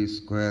ಇಲ್ಲಿ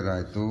ಸ್ಕ್ವೇರ್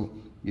ಆಯಿತು,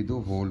 ಇದು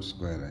ಹೋಲ್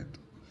ಸ್ಕ್ವೇರ್ ಆಯಿತು.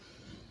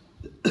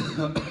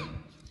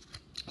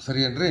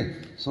 ಸರಿ ಏನ್ರಿ.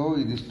 ಸೊ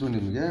ಇದಿಷ್ಟು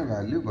ನಿಮಗೆ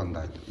ವ್ಯಾಲ್ಯೂ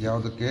ಬಂದಾಯಿತು.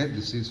 ಯಾವುದಕ್ಕೆ,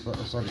 this is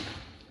for sorry,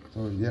 so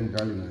ಇದೇನು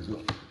ಗಾಳಿನ ಇದು.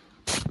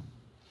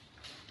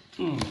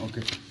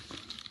 Okay,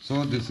 so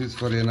this is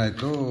for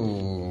ಏನಾಯಿತು,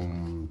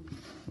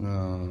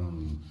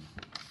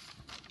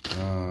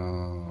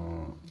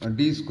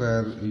 D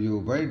square you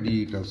by D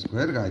eta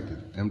ಸ್ಕ್ವೇರ್ಗೆ ಆಯ್ತು.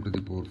 M to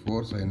the power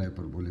 4 sine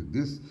hyperbolic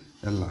this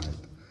ಎಲ್ಲ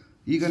ಆಯಿತು.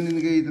 ಈಗ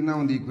ನಿನಗೆ ಇದನ್ನು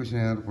ಒಂದು ಈಕ್ವೇಷನ್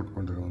ಏನಾದ್ರು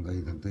ಕೊಟ್ಕೊಂಡಿರೋ, ಒಂದು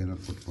 5 ಅಂತ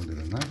ಏನಾದ್ರು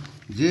ಕೊಟ್ಕೊಂಡಿರೋಣ.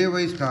 ಜೆ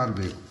ವೈ ಸ್ಟಾರ್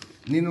ಬೇಕು.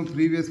 ನೀನು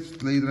ಪ್ರೀವಿಯಸ್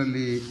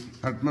ಇದರಲ್ಲಿ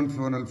ಹರ್ಟ್ಮನ್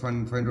ಫ್ಲೋನಲ್ಲಿ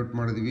ಫೈಂಡ್ ಔಟ್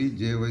ಮಾಡಿದ್ವಿ.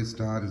 J Y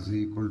star is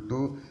equal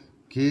to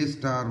K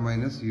star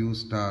minus you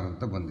star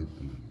ಅಂತ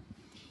ಬಂದಿತ್ತು. ನನಗೆ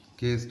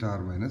K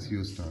star minus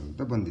you star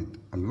ಅಂತ ಬಂದಿತ್ತು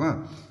ಅಲ್ವಾ.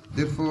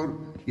 ದೇರ್ಫೋರ್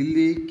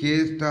ಇಲ್ಲಿ ಕೆ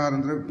ಸ್ಟಾರ್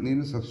ಅಂದರೆ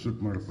ನೀನು ಸಬ್ಸ್ಟಿಟ್ಯೂಟ್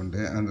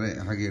ಮಾಡಿಕೊಂಡೆ, ಅಂದರೆ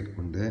ಹಾಗೆ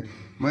ಇಟ್ಕೊಂಡೆ.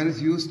 ಮೈನಸ್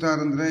ಯು ಸ್ಟಾರ್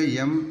ಅಂದರೆ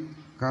M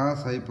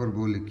cos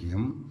hyperbolic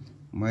M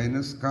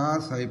minus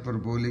cos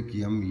hyperbolic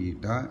M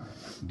eta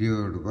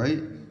divide by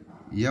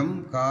M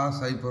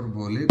cos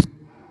hyperbolic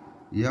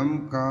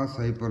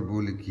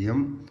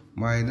M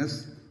minus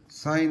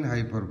sine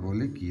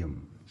hyperbolic M.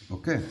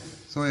 Okay,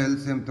 so L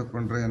C M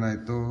ತಗೊಂಡ್ರೆ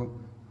ಏನಾಯಿತು,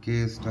 ಕೆ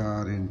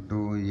ಸ್ಟಾರ್ ಇಂಟು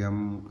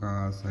ಎಮ್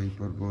ಕಾಸ್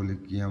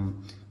hyperbolic M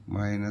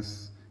minus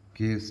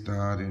K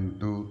star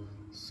into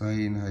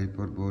sine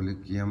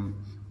hyperbolic M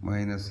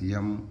minus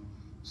M.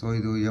 So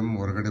ಇದು M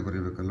ಹೊರಗಡೆ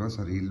ಬರೀಬೇಕಲ್ವ,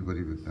 ಸರಿ ಇಲ್ಲಿ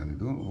ಬರೀಬೇಕು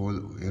ನಾನಿದು.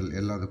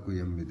 ಎಲ್ಲದಕ್ಕೂ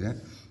M ಇದೆ,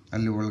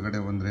 ಅಲ್ಲಿ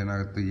ಒಳಗಡೆ ಬಂದರೆ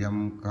ಏನಾಗುತ್ತೆ,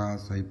 ಎಮ್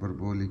ಕಾಸ್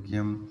ಹೈಪರ್ಬೋಲಿಕ್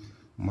ಎಮ್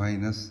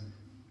ಮೈನಸ್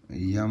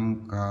ಎಮ್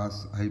ಕಾಸ್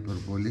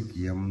hyperbolic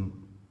M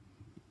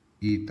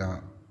eta.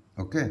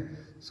 Okay,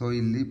 so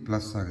ಇಲ್ಲಿ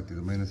ಪ್ಲಸ್ ಆಗುತ್ತೆ,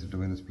 ಇದು ಮೈನಸ್ ಇಂಟು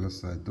ಮೈನಸ್ ಪ್ಲಸ್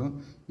ಆಯಿತು,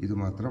 ಇದು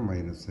ಮಾತ್ರ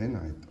ಮೈನಸ್ ಸೈನ್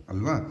ಆಯಿತು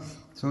ಅಲ್ವಾ.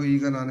 ಸೊ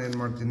ಈಗ ನಾನೇನು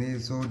ಮಾಡ್ತೀನಿ,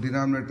 so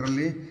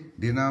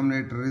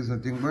denominator is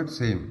nothing but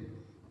same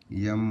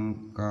M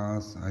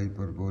cos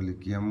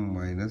hyperbolic M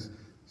minus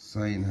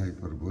sine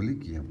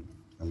hyperbolic M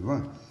ಅಲ್ವಾ.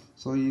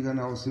 ಸೊ ಈಗ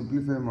ನಾವು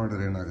ಸಿಂಪ್ಲಿಫೈ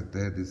ಮಾಡಿದ್ರೆ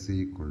ಏನಾಗುತ್ತೆ, this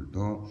equal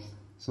to,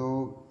 so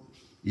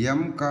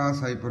M cos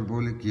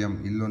hyperbolic M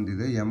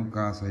ಇಲ್ಲೊಂದಿದೆ, M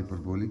cos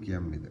hyperbolic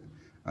M ಇದೆ,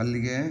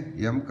 ಅಲ್ಲಿಗೆ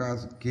ಎಮ್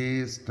ಕಾಸ್ K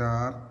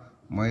star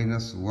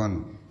minus 1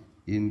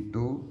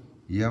 into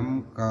M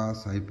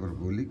ಕಾಸ್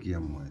hyperbolic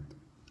M ಆಯಿತು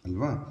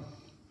ಅಲ್ವಾ,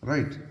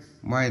 right.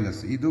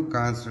 Minus ಇದು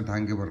ಕಾನ್ಸ್ಟೆಂಟ್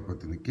ಹಾಗೆ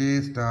ಬರ್ಕೋತೀನಿ, K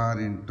star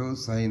into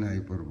sine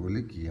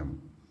hyperbolic M.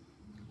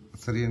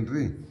 ಸರಿ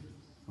ಏನ್ರಿ.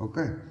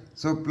 Okay,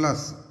 so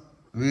plus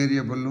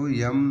variable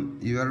M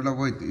ಇವೆರಡ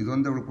ಹೋಯ್ತು,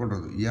 ಇದೊಂದೇ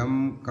ಉಳ್ಕೊಂಡೋದು,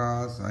 M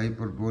cos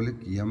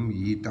hyperbolic M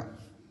eta.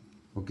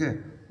 Okay,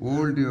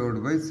 whole divide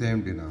by same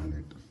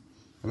denominator,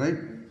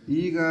 right.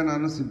 ಈಗ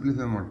ನಾನು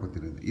ಸಿಂಪ್ಲಿಫೈ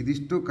ಮಾಡ್ಕೋತೀನಿ,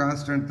 ಇದಿಷ್ಟು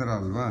ಕಾನ್ಸ್ಟೆಂಟ್ ಥರ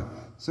ಅಲ್ವಾ.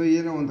 ಸೊ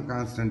ಏನೋ ಒಂದು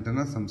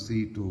ಕಾನ್ಸ್ಟೆಂಟನ್ನು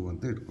C2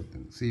 ಅಂತ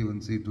ಇಟ್ಕೊತೀನಿ, C1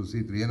 C2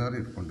 C3 ಏನಾದ್ರು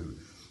ಇಟ್ಕೊಂಡಿರಿ,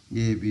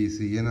 ಎ ಬಿ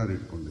ಸಿ ಏನಾದ್ರು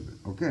ಇಟ್ಕೊಂಡಿರಿ.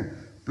 Okay,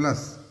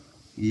 plus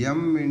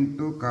M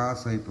into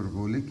cos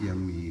hyperbolic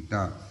M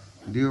eta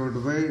divide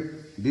by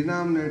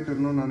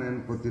ಡಿನಾಮಿನೇಟರ್ನು ನಾನು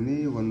ಅನ್ಕೋತೀನಿ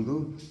ಒಂದು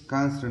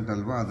ಕಾನ್ಸ್ಟೆಂಟ್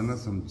ಅಲ್ವಾ, ಅದನ್ನು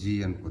ಸಮ್ ಜಿ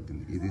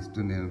ಅನ್ಕೋತೀನಿ. ಇದಿಷ್ಟು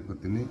ಏನು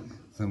ಅನ್ಕೋತೀನಿ,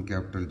 ಸಮ್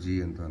ಕ್ಯಾಪಿಟಲ್ ಜಿ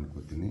ಅಂತ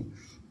ಅನ್ಕೋತೀನಿ.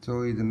 ಸೊ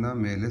ಇದನ್ನು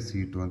ಮೇಲೆ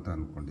C2 ಅಂತ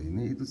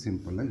ಅಂದ್ಕೊಂಡಿದ್ದೀನಿ. ಇದು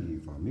ಸಿಂಪಲ್ಲಾಗಿ ಈ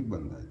ಫಾರ್ಮಿಗೆ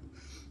ಬಂದಾಯಿತು.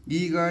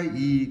 ಈಗ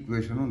ಈ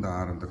ಈಕ್ವೇಷನ್ ಒಂದು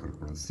R ಅಂತ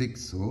ಕರ್ಕೊಳ್ಳೋದು.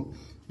 6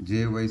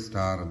 JY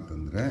ಸ್ಟಾರ್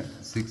ಅಂತಂದರೆ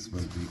 6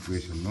 ಬಂತು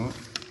ಈಕ್ವೇಷನ್ನು.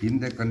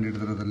 ಹಿಂದೆ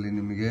ಕಂಡುಹಿಡಿದ್ರದಲ್ಲಿ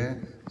ನಿಮಗೆ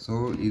ಸೊ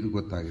ಇದು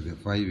ಗೊತ್ತಾಗಿದೆ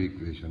 5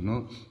 ಈಕ್ವೇಷನ್ನು.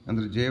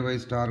 ಅಂದರೆ JY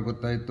ಸ್ಟಾರ್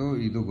ಗೊತ್ತಾಯಿತು,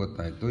 ಇದು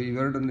ಗೊತ್ತಾಯಿತು.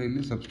 ಇವೆರಡನ್ನು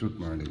ಇಲ್ಲಿ ಸಬ್ಸ್ಟಿಟ್ಯೂಟ್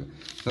ಮಾಡಿದೆ.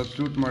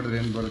 ಸಬ್ಸ್ಟಿಟ್ಯೂಟ್ ಮಾಡಿದ್ರೆ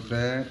ಏನು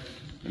ಬರುತ್ತೆ?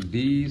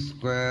 D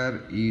square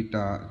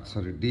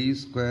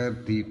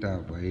theta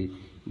by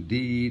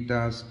D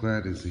eta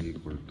square is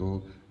equal to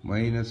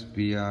minus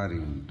PR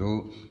into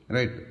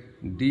right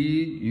D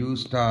you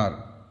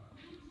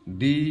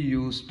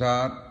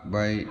star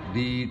by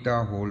D eta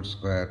whole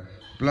square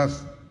plus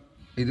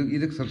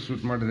ಇದಕ್ಕೆ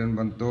ಸಬ್ಸ್ಟಿಟ್ಯೂಟ್ ಮಾಡಿದ್ರೆ ಏನು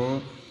ಬಂತು?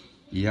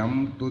 m⁴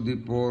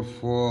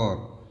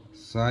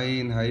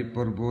 sine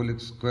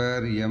hyperbolic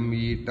square m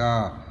eta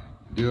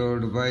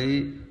divide by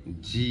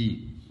G,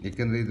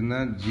 ಏಕೆಂದರೆ ಇದನ್ನು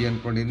G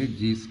ಅಂದ್ಕೊಂಡಿದ್ದೀನಿ,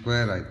 G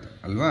square ಆಯಿತು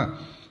ಅಲ್ವಾ,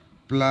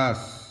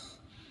 plus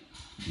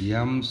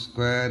m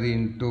square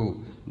into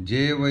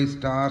JY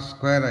star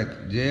square ಆಯಿತು.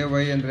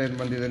 JY ಅಂದರೆ ಏನು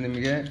ಬಂದಿದೆ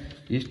ನಿಮಗೆ?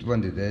 ಇಷ್ಟು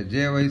ಬಂದಿದೆ.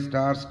 JY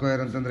ಸ್ಟಾರ್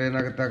ಸ್ಕ್ವೇರ್ ಅಂತಂದರೆ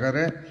ಏನಾಗುತ್ತೆ?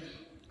 ಹಾಗಾದರೆ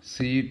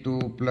C2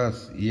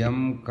 ಪ್ಲಸ್ m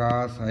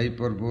ಕಾಸ್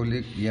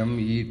hyperbolic m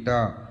eta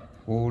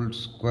whole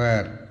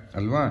square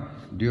ಅಲ್ವಾ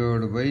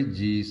ಡಿವೈಡ್ ಬೈ G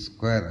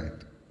ಸ್ಕ್ವೇರ್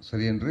ಆಯಿತು.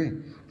 ಸರಿ ಏನ್ರಿ?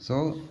 So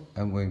I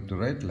am going to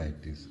right like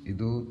this.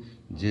 ಇದು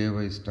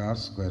JY ಸ್ಟಾರ್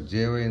ಸ್ಕ್ವೇರ್.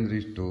 JY ಅಂದರೆ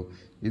ಇಷ್ಟು,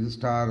 ಇದು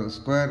ಸ್ಟಾರ್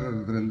ಸ್ಕ್ವೇರ್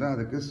ಇರೋದ್ರಿಂದ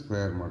ಅದಕ್ಕೆ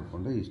ಸ್ಕ್ವೇರ್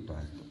ಮಾಡಿಕೊಂಡೆ ಇಷ್ಟ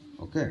ಆಯಿತು.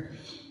 ಓಕೆ,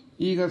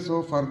 ಈಗ ಸೊ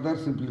ಫರ್ದರ್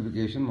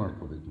ಸಿಂಪ್ಲಿಫಿಕೇಷನ್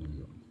ಮಾಡ್ಕೋಬೇಕು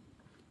ನೀವು.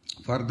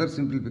 ಫರ್ದರ್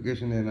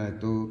ಸಿಂಪ್ಲಿಫಿಕೇಷನ್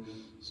ಏನಾಯಿತು?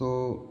 ಸೊ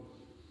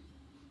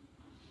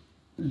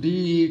ಡಿ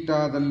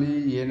ಈಟಾದಲ್ಲಿ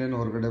ಏನೇನು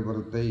ಹೊರಗಡೆ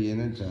ಬರುತ್ತೆ,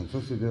 ಏನೇನು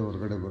ಚಾನ್ಸಸ್ ಇದೆ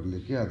ಹೊರಗಡೆ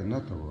ಬರಲಿಕ್ಕೆ, ಅದನ್ನು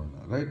ತಗೋಣ.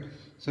 ರೈಟ್,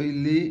 ಸೊ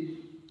ಇಲ್ಲಿ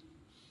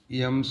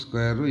m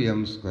square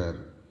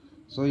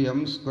so m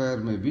square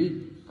may be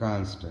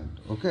constant.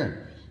 Okay,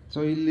 so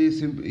ಇಲ್ಲಿ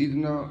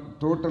ಇದನ್ನ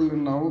ಟೋಟಲ್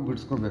ನಾವು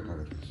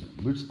ಬಿಡಿಸ್ಕೋಬೇಕಾಗುತ್ತೆ.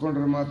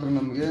 ಬಿಡಿಸ್ಕೊಂಡ್ರೆ ಮಾತ್ರ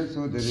ನಮಗೆ so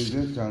there is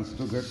A chance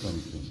to get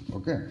something.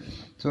 Okay,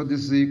 so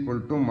this is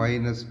equal to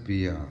minus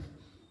PR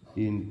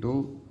into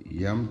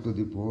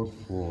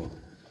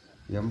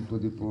m⁴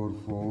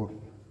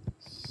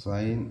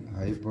 sine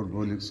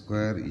hyperbolic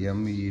square m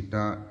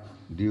eta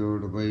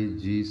divide by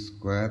G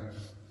square.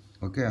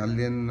 Okay,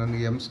 ಅಲ್ಲೇನು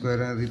ನನಗೆ m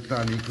square ಏನಾದ್ರು ಇತ್ತು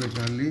ಅಲ್ಲಿ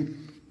ಈಕ್ವೇಷನಲ್ಲಿ?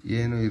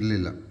 ಏನೂ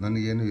ಇರಲಿಲ್ಲ,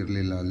 ನನಗೇನು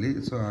ಇರಲಿಲ್ಲ ಅಲ್ಲಿ.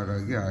 ಸೊ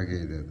ಹಾಗಾಗಿ ಹಾಗೆ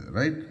ಇದೆ ಅದು.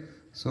 ರೈಟ್,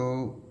 ಸೊ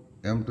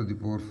m⁴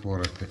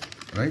 ಅಷ್ಟೇ.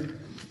 Right,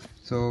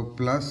 so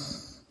plus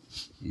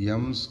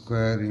m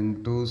square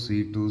into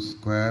C2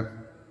 square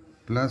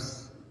plus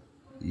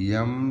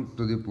m⁴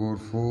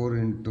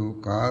 into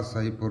cos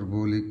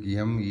hyperbolic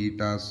m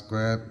eta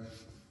square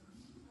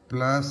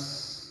plus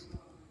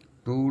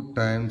 2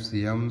 times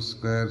m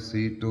square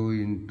C2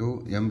 into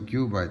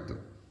m³ ಆಯಿತು.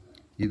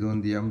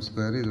 ಇದೊಂದು m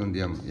ಸ್ಕ್ವೇರ್, ಇದೊಂದು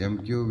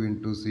m³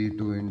 into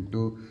C2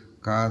 into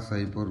cos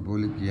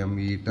hyperbolic m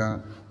eta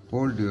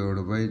hole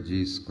divide by G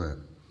square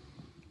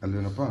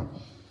ಅಲ್ವೇನಪ್ಪ.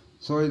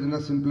 So ಇದನ್ನು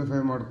simplify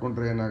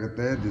ಮಾಡಿಕೊಂಡ್ರೆ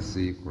ಏನಾಗುತ್ತೆ? This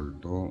equal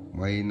to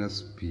minus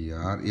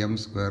PR. m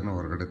ಸ್ಕ್ವೇರ್ನ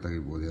ಹೊರಗಡೆ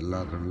ತೆಗಿಬೋದು,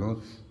 ಎಲ್ಲದರಲ್ಲೂ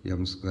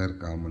m square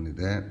common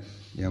ಇದೆ,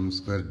 m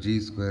square G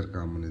square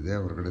common ಇದೆ,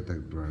 ಹೊರಗಡೆ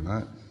ತೆಗೆದ್ಬಿಡೋಣ.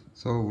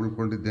 So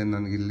ಉಳ್ಕೊಂಡಿದ್ದೇನೆ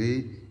ನನಗಿಲ್ಲಿ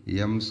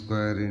m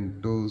square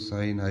into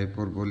sine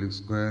hyperbolic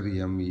square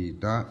m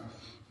eta.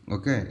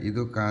 Okay,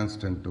 ಇದು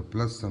ಕಾನ್ಸ್ಟೆಂಟು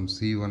ಪ್ಲಸ್ ಸಮ್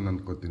C1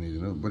 ಅನ್ಕೋತೀನಿ,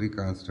 ಇದನ್ನು ಬರೀ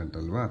ಕಾನ್ಸ್ಟೆಂಟ್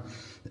ಅಲ್ವಾ.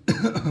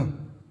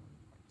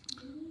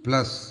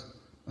 ಪ್ಲಸ್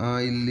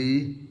ಇಲ್ಲಿ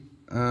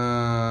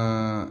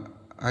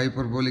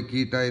ಹೈಪರ್ಬೋಲಿಕ್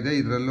ಈಟಾ ಇದೆ,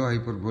 ಇದರಲ್ಲೂ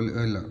ಹೈಪರ್ಬೋಲಿಕ್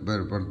ಇಲ್ಲ,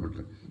 ಬೇರೆ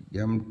ಬರೆದ್ಬಿಟ್ರೆ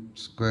m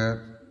ಸ್ಕ್ವೇರ್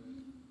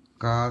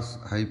ಕಾಸ್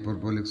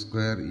ಹೈಪರ್ಬೋಲಿಕ್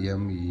ಸ್ಕ್ವೇರ್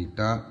m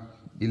ಈಟಾ,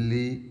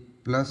 ಇಲ್ಲಿ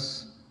plus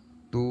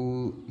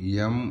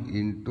 2m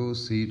into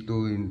C2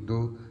 into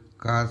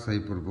cos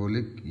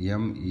hyperbolic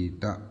m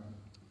eta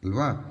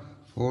ಅಲ್ವಾ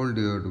ಹೋಲ್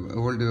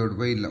ಡಿವೈಡ್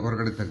ಬೈ ಇಲ್ಲ,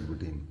 ಹೊರಗಡೆ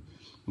ತೆಗೆದ್ಬಿಟ್ಟೀನಿ.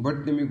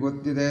 ಬಟ್ ನಿಮಗೆ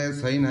ಗೊತ್ತಿದೆ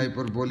sine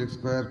hyperbolic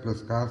square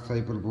plus cos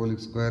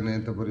hyperbolic ಸ್ಕ್ವೇರ್ನೇ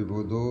ಅಂತ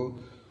ಬರಿಬೋದು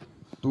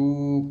 2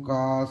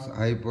 ಕಾಸ್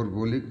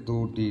ಹೈಪರ್ಬೋಲಿಕ್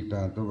 2θ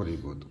ಅಂತ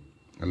ಬರೀಬೋದು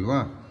ಅಲ್ವಾ.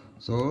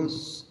 So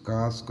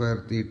cos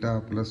square theta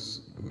plus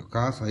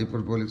cos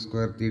hyperbolic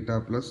square theta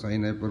plus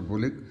sine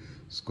hyperbolic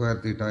square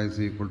theta is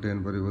equal to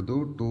ಏನು ಬರೀಬೋದು?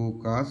 2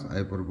 ಕಾಸ್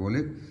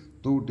ಹೈಪರ್ಬೋಲಿಕ್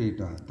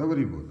 2θ ಅಂತ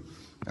ಬರೀಬೋದು.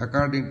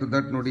 ಅಕಾರ್ಡಿಂಗ್ ಟು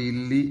ದಟ್ ನೋಡಿ,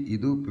 ಇಲ್ಲಿ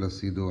ಇದು ಪ್ಲಸ್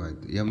ಇದು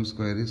ಆಯಿತು, m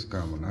ಸ್ಕ್ವೇರ್ ಇಸ್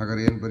ಕಾಮನ್.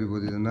 ಹಾಗಾದ್ರೆ ಏನು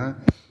ಬರಿಬೋದು ಇದನ್ನು?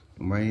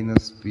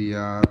 Minus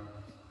PR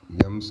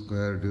m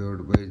square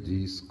divide by G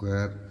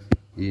square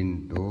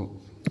into,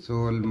 so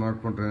ಅಲ್ಲಿ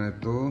ಮಾಡಿಕೊಂಡ್ರೆ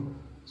ಏನಾಯಿತು?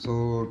 ಸೊ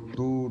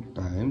 2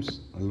 ಟೈಮ್ಸ್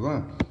ಅಲ್ವಾ,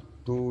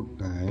 2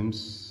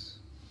 ಟೈಮ್ಸ್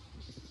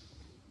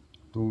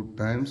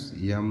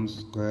m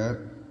ಸ್ಕ್ವೇರ್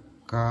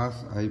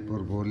ಕಾಸ್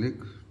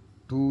hyperbolic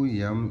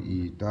 2m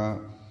eta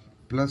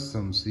plus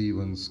some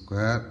C1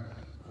 square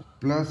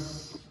plus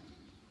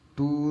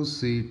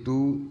 2C2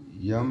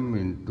 m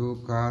into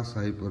cos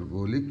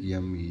hyperbolic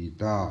m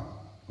eta.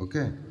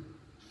 Okay,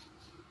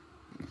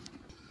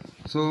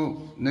 so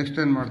next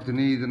ಏನು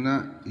ಮಾಡ್ತೀನಿ,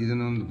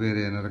 ಇದನ್ನೊಂದು ಬೇರೆ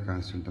ಏನಾರು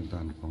constant ಅಂತ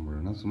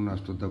ಅಂದ್ಕೊಂಡ್ಬಿಡೋಣ, ಸುಮ್ಮನೆ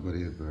ಅಷ್ಟುದ್ದ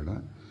ಬರೆಯೋದು ಬೇಡ.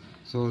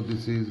 So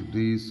this is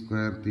D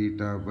square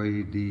theta by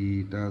D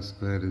eta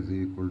square is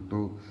equal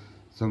to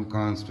some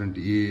constant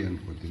A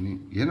ಅನ್ಕೋತೀನಿ,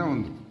 ಏನೋ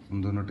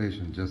ಒಂದು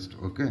notation just.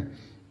 Okay,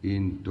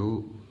 into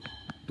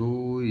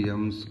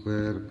 2m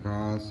square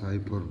cos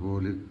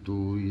hyperbolic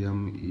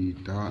 2m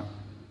eta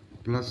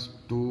plus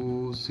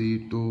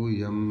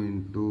 2c2m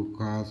into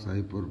cos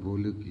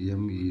hyperbolic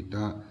m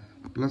eta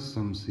plus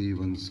some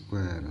c1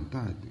 square ಅಂತ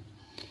ಆಯ್ತು.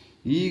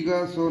 ಈಗ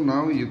so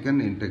now you can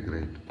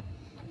integrate.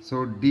 So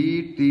d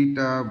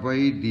theta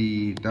by d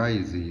eta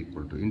is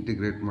equal to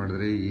integrate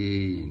ಮಾಡಿದ್ರೆ a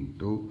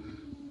into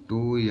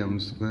 2m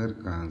square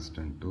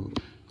constant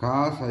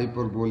cos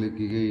hyperbolic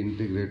ಗೆ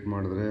integrate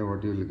ಮಾಡಿದ್ರೆ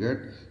what you will get,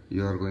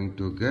 you are going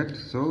to get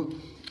so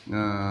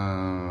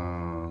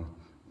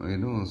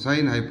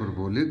sin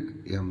hyperbolic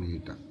m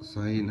eta,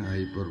 sin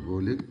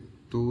hyperbolic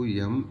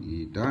 2m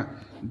eta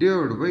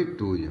divided by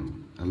 2m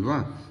ಅಲ್ವಾ.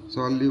 So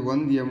ಅಲ್ಲಿ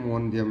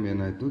 1m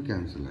ಏನಾಯಿತು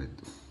cancel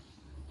ಆಯಿತು,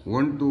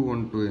 1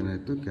 2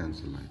 ಏನಾಯಿತು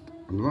cancel ಆಯಿತು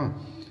ಅಲ್ವಾ.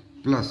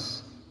 Plus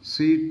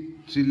C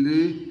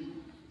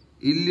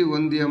ಇಲ್ಲಿ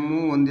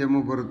 1m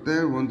ಬರುತ್ತೆ,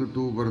 1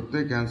 2 ಬರುತ್ತೆ,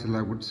 ಕ್ಯಾನ್ಸಲ್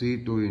ಆಗ್ಬಿಟ್ಟು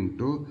c2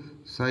 into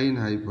sine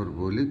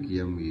hyperbolic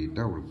m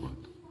eta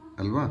ಉಳ್ಕೊಂತು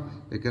ಅಲ್ವಾ.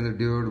 ಯಾಕೆಂದರೆ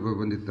ಡಿವೈಡ್ ಬೈ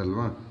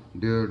ಬಂದಿತ್ತಲ್ವಾ,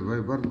 ಡಿವೈಡ್ ಬೈ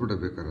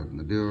ಬರ್ದ್ಬಿಡಬೇಕಾದ್ರೆ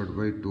ಅದನ್ನ ಡಿವೈಡ್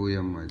ಬೈ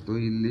 2m ಆಯಿತು,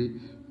 ಇಲ್ಲಿ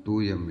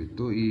 2m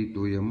ಇತ್ತು, ಈ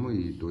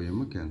 2m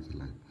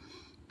ಕ್ಯಾನ್ಸಲ್ ಆಯಿತು.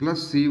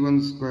 Plus c1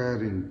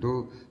 square into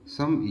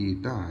sum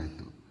eta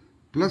ಆಯಿತು,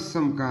 ಪ್ಲಸ್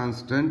ಸಮ್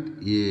ಕಾನ್ಸ್ಟೆಂಟ್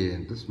ಎ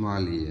ಅಂತ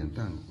ಸ್ಮಾಲ್ ಎ ಅಂತ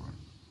ಅನ್ಕೊಂಡು,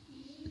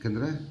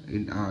 ಯಾಕಂದರೆ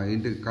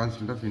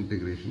ಕಾನ್ಸ್ಟೆಂಟ್ ಆಫ್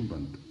ಇಂಟಿಗ್ರೇಷನ್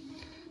ಬಂತು.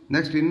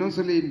 ನೆಕ್ಸ್ಟ್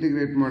ಇನ್ನೊಂದ್ಸಲಿ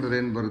ಇಂಟಿಗ್ರೇಟ್ ಮಾಡಿದ್ರೆ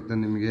ಏನು ಬರುತ್ತೆ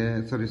ನಿಮಗೆ,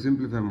 ಸಾರಿ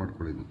simplify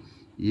ಮಾಡ್ಕೊಳ್ಳಿದ್ದು,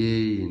 A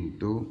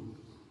into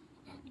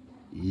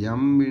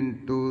M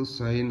into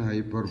sine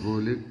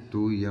hyperbolic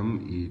 2m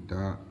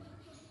eta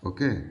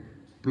okay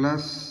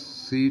plus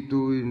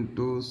c2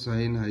 into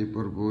sine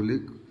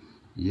hyperbolic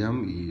m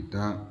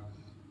eta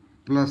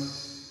plus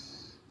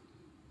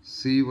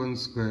c1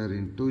 square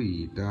into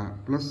eta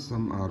plus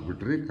some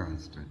arbitrary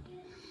constant.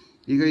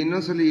 ಈಗ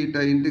ಇನ್ನೊಂದ್ಸಲಿ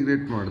eta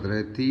integrate ಮಾಡಿದ್ರೆ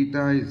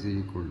theta is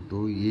equal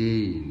to A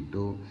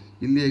into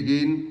ಇಲ್ಲಿ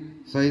again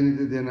sign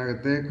ಇದ್ದಿದ್ದು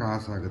ಏನಾಗುತ್ತೆ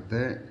ಕಾಸ್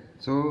ಆಗುತ್ತೆ,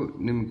 so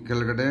ನಿಮ್ಮ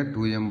ಕೆಳಗಡೆ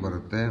 2m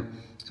ಬರುತ್ತೆ,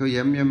 so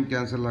m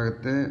cancel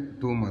ಆಗುತ್ತೆ,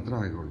 2 ಮಾತ್ರ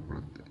ಹಾಗೆ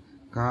ಉಳ್ಕೊಳ್ಳುತ್ತೆ,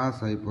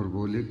 ಕಾಸ್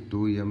hyperbolic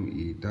 2m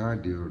eta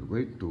divide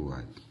by 2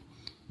 ಆಯಿತು,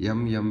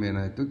 m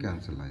ಏನಾಯಿತು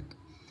ಕ್ಯಾನ್ಸಲ್ ಆಯಿತು.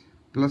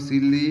 ಪ್ಲಸ್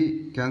ಇಲ್ಲಿ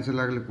ಕ್ಯಾನ್ಸಲ್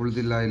ಆಗಲಿಕ್ಕೆ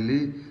ಉಳಿದಿಲ್ಲ, ಇಲ್ಲಿ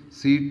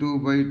c2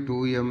 ಬೈ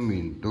 2m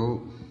ಇಂಟು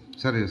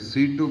ಸರಿ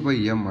c2 ಬೈ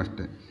m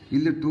ಅಷ್ಟೇ.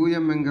 ಇಲ್ಲಿ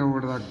 2m ಹೆಂಗೆ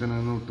ಹೊಡೆದಾಕ್ತೆ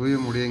ನಾನು,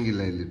 2m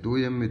ಹೊಡೆಯಂಗಿಲ್ಲ, ಇಲ್ಲಿ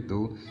 2m ಇತ್ತು,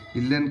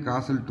 ಇಲ್ಲೇನು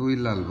ಕಾಸಲ್ಲಿ 2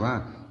 ಇಲ್ಲ ಅಲ್ವಾ,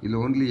 ಇಲ್ಲಿ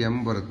ಓನ್ಲಿ m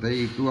ಬರುತ್ತೆ,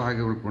 ಈ 2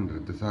 ಹಾಗೆ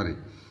ಉಳ್ಕೊಂಡಿರುತ್ತೆ, ಸಾರಿ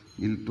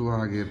ಇಲ್ಲಿ 2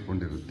 ಹಾಗೆ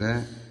ಇರ್ಕೊಂಡಿರುತ್ತೆ,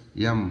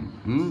 m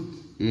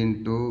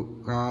into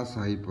cos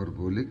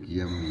hyperbolic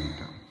m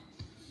eta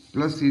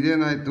plus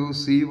ಇದೇನಾಯಿತು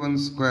c1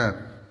 square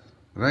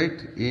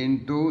right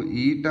into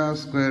eta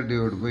square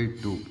divide by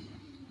 2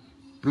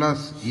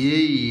 plus A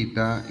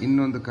eta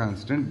ಇನ್ನೊಂದು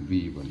ಕಾನ್ಸ್ಟೆಂಟ್ ಬಿ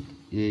ಬಂತು,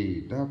 ಎ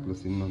ಈಟಾ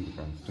ಪ್ಲಸ್ ಇನ್ನೊಂದು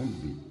ಕಾನ್ಸ್ಟೆಂಟ್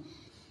ಬಿ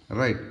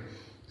ರೈಟ್.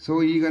 ಸೊ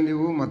ಈಗ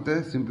ನೀವು ಮತ್ತೆ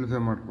ಸಿಂಪ್ಲಿಫೈ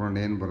ಮಾಡ್ಕೊಂಡು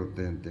ಏನು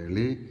ಬರುತ್ತೆ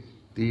ಅಂತೇಳಿ,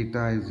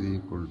 theta is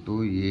equal to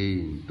A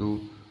into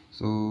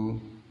so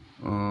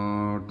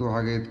 2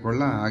 ಹಾಗೆ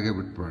ಇಟ್ಕೊಳ್ಳ, ಹಾಗೆ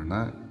ಬಿಟ್ಬಿಡೋಣ,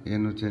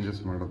 ಏನು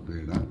ಚೇಂಜಸ್ ಮಾಡೋದು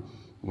ಬೇಡ,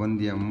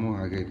 1m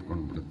ಹಾಗೆ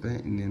ಇಟ್ಕೊಂಡ್ಬಿಡುತ್ತೆ,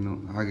 ಇನ್ನೇನು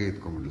ಹಾಗೆ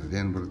ಇಟ್ಕೊಂಡ್ಬಿಡೋದು,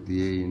 ಏನು ಬರುತ್ತೆ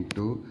A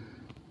into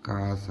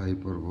cos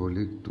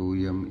hyperbolic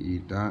 2m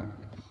eta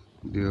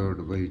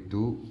divide by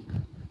 2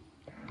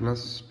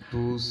 plus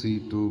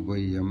 2c2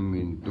 by m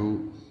into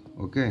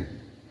okay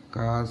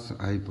cos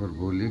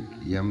hyperbolic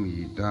m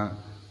eta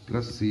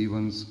plus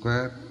c1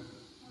 square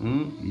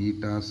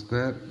eta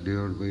square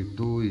divide by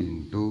 2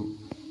 into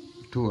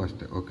 2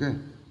 ಅಷ್ಟೇ okay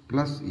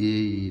plus A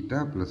eta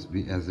plus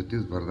be as it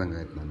is ಬರ್ದಂಗೆ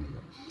ಆಯ್ತು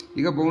ನನಗೆ.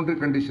 ಈಗ boundary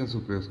conditions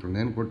ಉಪಯೋಗಿಸ್ಕೊಂಡು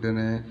ಏನು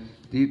ಕೊಟ್ಟೇನೆ,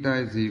 theta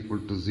is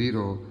equal to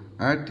 0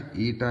 at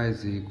eta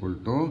is equal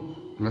to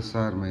plus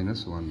R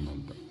minus 1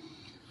 ಅಂತ.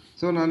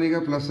 So ನಾನೀಗ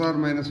plus R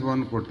minus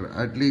 1 ಕೊಟ್ಟರೆ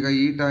ಅಟ್ಲೀಗ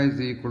eta is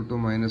equal to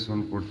minus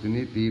 1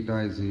 ಕೊಡ್ತೀನಿ, theta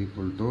is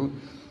equal to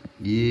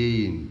A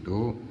into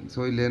so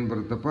ಇಲ್ಲೇನು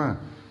ಬರುತ್ತಪ್ಪ,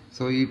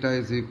 so eta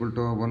is equal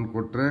to 1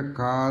 ಕೊಟ್ಟರೆ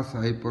ಕಾಸ್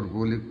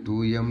hyperbolic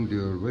 2m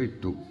divide by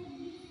 2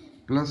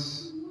 plus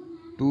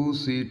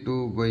 2c2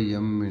 by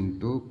m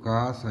into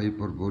cos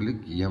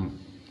hyperbolic m,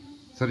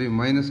 ಸರಿ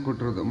minus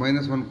ಕೊಟ್ಟಿರೋದು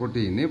minus 1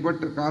 ಕೊಟ್ಟಿದ್ದೀನಿ,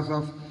 but cos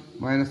of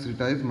minus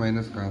theta is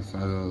minus cos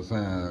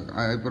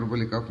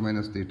hyperbolic of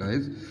minus theta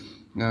is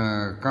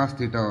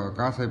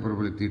cos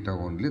hyperbolic theta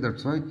only,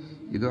 that's why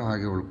ಇದು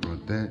ಹಾಗೆ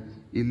ಉಳ್ಕೊಳ್ಳುತ್ತೆ.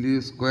 ಇಲ್ಲಿ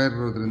square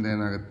ಇರೋದ್ರಿಂದ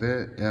ಏನಾಗುತ್ತೆ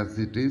as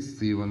it is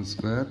c1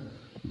 square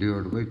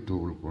divide by 2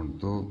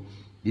 ಉಳ್ಕೊಳ್ತು,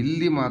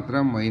 ಇಲ್ಲಿ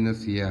ಮಾತ್ರ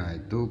ಮೈನಸ್ ಎ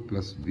ಆಯಿತು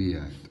ಪ್ಲಸ್ ಬಿ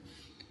ಆಯಿತು.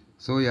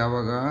 So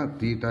ಯಾವಾಗ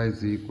ಥೀಟಾ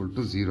ಇಸ್ ಈಕ್ವಲ್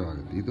ಟು 0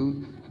 ಆಗುತ್ತೆ, ಇದು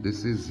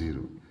this is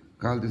 0,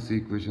 call this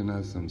equation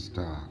as some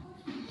star.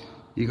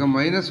 ಈಗ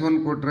ಮೈನಸ್ 1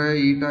 ಕೊಟ್ಟರೆ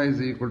eta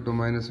is equal to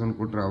minus 1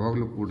 ಕೊಟ್ಟರೆ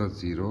ಅವಾಗಲೂ ಕೂಡ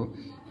 0,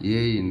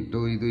 ಎ ಇಂಟು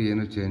ಇದು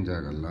ಏನು ಚೇಂಜ್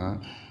ಆಗಲ್ಲ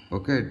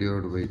okay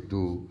divide by 2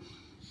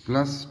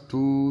 plus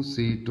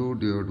 2c2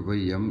 divide by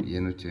m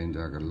ಏನು ಚೇಂಜ್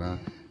ಆಗಲ್ಲ,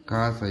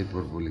 ಕಾಸ್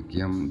ಹೈಪರ್ಬೋಲಿಕ್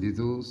m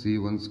ಇದು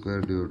c1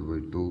 ಸ್ಕ್ವೇರ್ ಡಿವೈಡ್ ಬೈ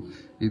 2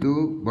 ಇದು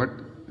ಬಟ್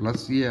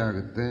ಪ್ಲಸ್ ಎ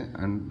ಆಗುತ್ತೆ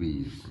ಆ್ಯಂಡ್ ಬಿ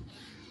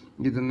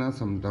ಇದನ್ನು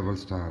ಸಮ್ ಡಬಲ್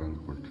ಸ್ಟಾರ್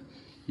ಅಂದ್ಕೊಟ್ರೆ.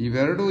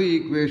 ಇವೆರಡು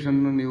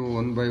ಈಕ್ವೇಷನ್ನು ನೀವು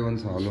 1 by 1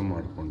 ಸಾಲ್ವ್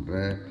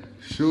ಮಾಡಿಕೊಂಡ್ರೆ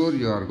sure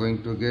you are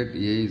going to get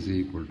A is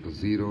equal to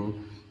 0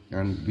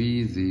 and B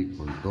is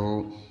equal to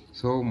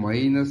so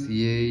minus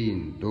A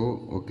into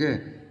okay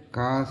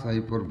cos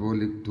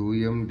hyperbolic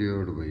 2m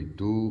divided by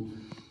 2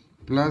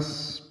 plus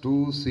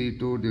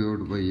 2c2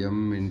 divided by m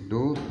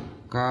into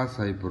cos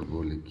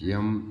hyperbolic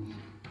m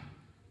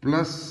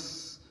plus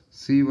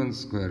c1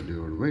 square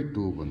divided by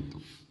 2 ಬಂತು.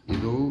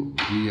 ಇದು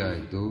B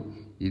ಆಯಿತು,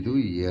 ಇದು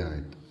A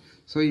ಆಯಿತು.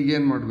 So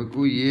ಈಗೇನು ಮಾಡಬೇಕು,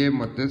 A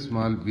ಮತ್ತು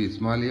small B,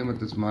 small A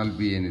ಮತ್ತು small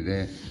B ಏನಿದೆ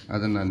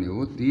ಅದನ್ನು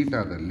ನೀವು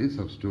ಥೀಟಾದಲ್ಲಿ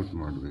ಸಬ್ಸ್ಟಿಟ್ಯೂಟ್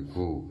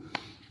ಮಾಡಬೇಕು.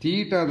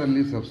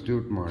 ಥೀಟಾದಲ್ಲಿ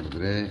ಸಬ್ಸ್ಟಿಟ್ಯೂಟ್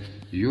ಮಾಡಿದ್ರೆ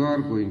you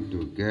are going to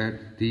get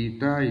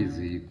theta is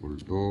equal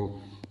to,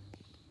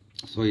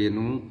 so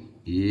ಏನು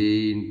ಎ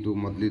ಇಂಟು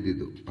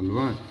ಮೊದಲಿದ್ದು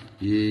ಅಲ್ವಾ,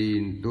 ಎ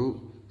ಇಂಟು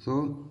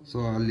ಸೊ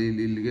ಅಲ್ಲಿ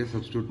ಇಲ್ಲಿಗೆ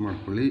ಸಬ್ಸ್ಟಿಟ್ಯೂಟ್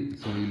ಮಾಡ್ಕೊಳ್ಳಿ.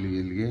 ಸೊ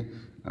ಇಲ್ಲಿಗೆ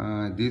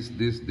ದಿಸ್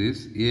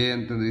ಎ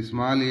ಅಂತಂದ್ರೆ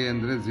ಸ್ಮಾಲ್ ಎ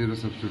ಅಂದರೆ 0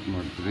 ಸಬ್ಸ್ಟಿಟ್ಯೂಟ್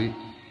ಮಾಡ್ತೀರಿ,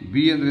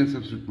 ಬಿ ಅಂದರೆ ಏನು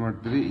ಸಬ್ಸ್ಟಿಟ್ಯೂಟ್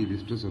ಮಾಡ್ತೀರಿ,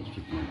 ಇದಿಷ್ಟು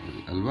ಸಬ್ಸ್ಟಿಟ್ಯೂಟ್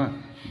ಮಾಡ್ತೀರಿ ಅಲ್ವಾ.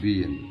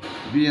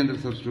 ಬಿ ಅಂದರೆ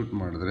ಸಬ್ಸ್ಟಿಟ್ಯೂಟ್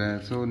ಮಾಡಿದ್ರೆ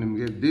ಸೊ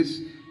ನಿಮಗೆ this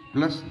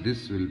plus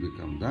this will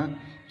become the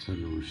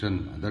solution.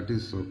 That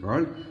is so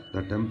called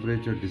the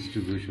temperature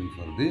distribution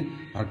for the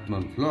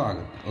ಹರ್ಟ್ಮನ್ flow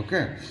ಆಗುತ್ತೆ.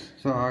 ಓಕೆ,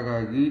 ಸೊ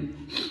ಹಾಗಾಗಿ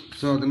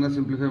ಸೊ ಅದನ್ನು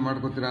ಸಿಂಪ್ಲಿಫೈ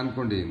ಮಾಡ್ಕೋತೀರಾ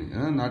ಅಂದ್ಕೊಂಡಿದ್ದೀನಿ.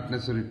 Not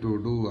ನೆಸರಿ to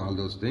do all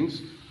those things,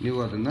 ನೀವು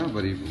ಅದನ್ನು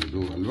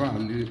ಬರೀಬಹುದು ಅಲ್ವಾ.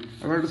 ಅಲ್ಲಿ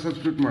ಅವೆರಡು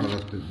ಸಬ್ಸ್ಟಿಟ್ಯೂಟ್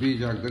ಮಾಡೋದಷ್ಟೇ. ಬಿ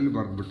ಜಾಗದಲ್ಲಿ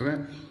ಬರೆದ್ಬಿಟ್ರೆ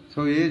ಸೊ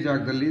ಎ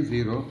ಜಾಗದಲ್ಲಿ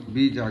 0,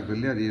 ಬಿ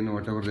ಜಾಗದಲ್ಲಿ ಅದೇನು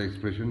what ever the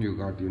expression you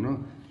got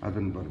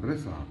ಅದನ್ನು ಬರೆದ್ರೆ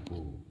ಸಾಕು.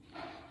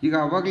 ಈಗ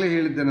ಆವಾಗಲೇ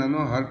ಹೇಳಿದ್ದೆ ನಾನು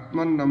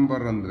ಹರ್ಟ್ಮನ್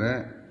ನಂಬರ್ ಅಂದರೆ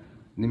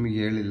ನಿಮಗೆ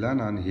ಹೇಳಿಲ್ಲ,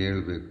 ನಾನು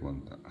ಹೇಳಬೇಕು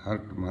ಅಂತ.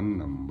 ಹರ್ಟ್ಮನ್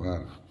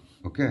ನಂಬರ್,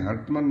 ಓಕೆ.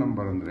 ಹರ್ಟ್ಮನ್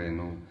ನಂಬರ್ ಅಂದರೆ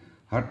ಏನು?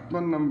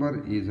 ಹರ್ಟ್ಮನ್ number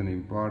is an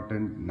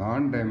important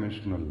non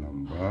dimensional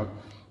number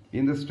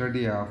in the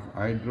study of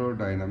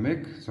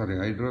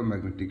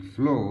hydromagnetic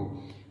flow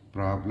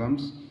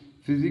problems.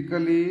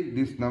 Physically,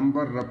 this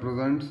number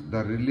represents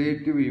the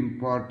relative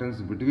importance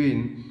between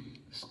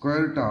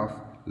square root of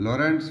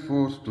Lorentz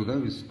force to the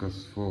viscous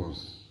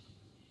force.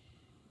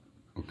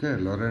 Okay,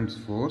 Lorentz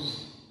force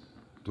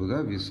to the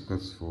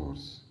viscous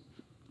force,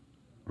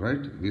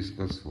 right?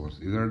 Viscous force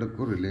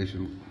ಇವೆರಡಕ್ಕೂ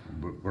relation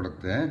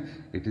ಕೊಡುತ್ತೆ.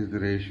 It is the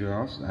ratio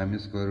of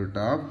square root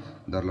of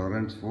the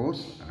Lorentz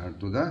force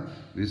to the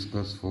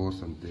viscous force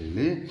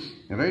ಅಂತೇಳಿ,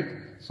 right.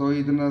 So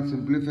ಇದನ್ನು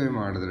simplify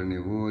ಮಾಡಿದ್ರೆ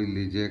ನೀವು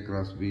ಇಲ್ಲಿ J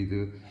cross B,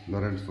 ಇದು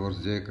Lorentz force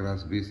J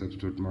cross B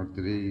substitute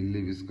ಮಾಡ್ತೀರಿ,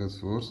 ಇಲ್ಲಿ viscus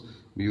force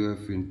mu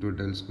F into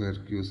del square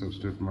Q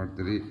substitute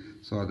ಮಾಡ್ತೀರಿ.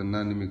 So ಅದನ್ನು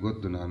ನಿಮಗೆ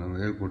ಗೊತ್ತು, ನಾನು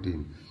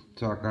ಹೇಳ್ಕೊಟ್ಟಿನಿ.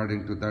 ಸೊ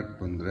ಅಕಾರ್ಡಿಂಗ್ ಟು ದಟ್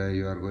ಬಂದರೆ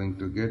you are going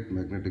to get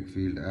magnetic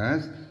field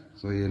as,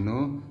 so ಏನು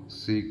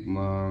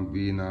sigma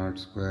B not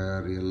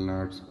square L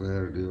not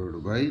square divide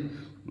by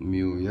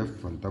mu F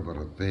ಅಂತ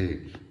ಬರುತ್ತೆ.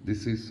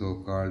 This is so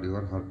called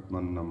your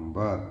ಹರ್ಟ್ಮನ್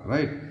number,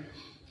 right.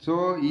 So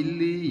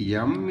ಇಲ್ಲಿ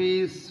M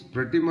is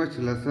pretty much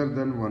lesser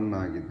then 1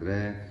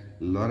 ಆಗಿದ್ರೆ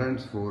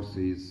Lorentz force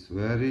is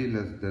very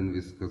less than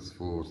viscous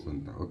force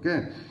ಅಂತ, okay.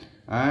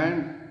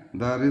 And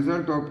the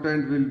result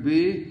obtained will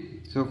be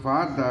so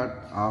far that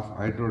of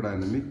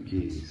hydrodynamic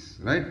case,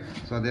 right.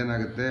 So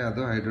ಅದೇನಾಗುತ್ತೆ,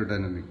 ಅದು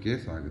hydrodynamic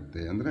case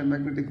ಆಗುತ್ತೆ. ಅಂದರೆ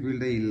magnetic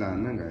ಫೀಲ್ಡೇ ಇಲ್ಲ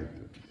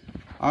ಅನ್ನಂಗಾಯ್ತು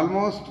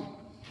almost.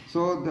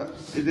 So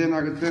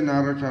ಇದೇನಾಗುತ್ತೆ,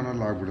 narrow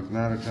channel ಆಗಿಬಿಡುತ್ತೆ,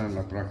 narrow channel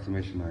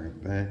approximation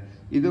ಆಗುತ್ತೆ.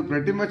 ಇದು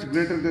pretty much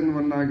greater than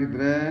 1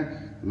 ಆಗಿದ್ರೆ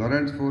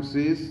Lorentz force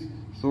is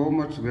so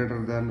much greater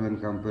than when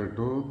compared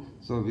to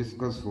so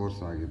viscous force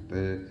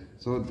ಆಗುತ್ತೆ.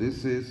 ಸೊ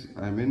ದಿಸ್ ಈಸ್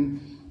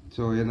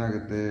ಸೊ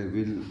ಏನಾಗುತ್ತೆ,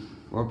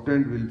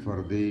 obtained will for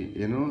the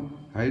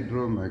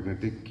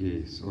ಹೈಡ್ರೋಮ್ಯಾಗ್ನೆಟಿಕ್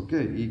case, okay.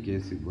 ಈ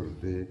ಕೇಸಿಗೆ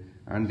ಬರುತ್ತೆ.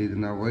 And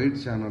ಇದನ್ನು wide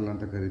channel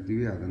ಅಂತ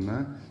ಕರಿತೀವಿ, ಅದನ್ನು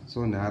ಸೊ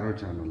ನ್ಯಾರೋ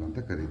ಚಾನಲ್ ಅಂತ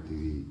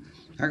ಕರಿತೀವಿ.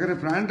 ಹಾಗಾದರೆ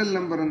ಪ್ರಾಂಡಲ್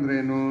ನಂಬರ್ ಅಂದರೆ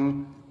ಏನು?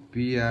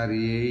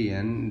 PRANDTL,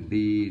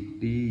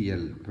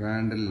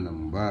 ಪ್ರಾಂಡಲ್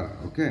number,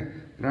 okay.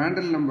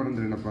 ಪ್ರಾಂಡಲ್ ನಂಬರ್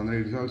ಅಂದರೆ ಏನಪ್ಪ ಅಂದರೆ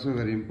it's also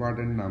very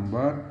important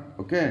number,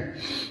 okay.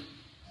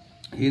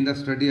 In the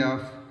study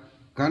of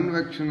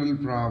convectional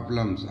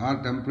problems or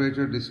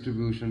temperature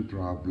distribution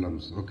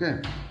problems, okay.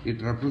 It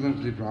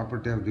represents the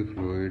property of the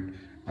fluid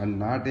and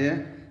not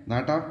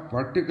a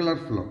particular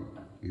flow.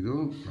 Idu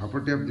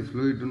property of the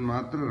fluid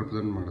ಮಾತ್ರ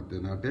represent ಮಾಡುತ್ತೆ,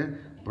 not a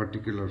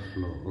particular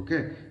flow,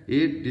 okay.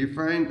 It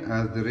defined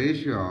as the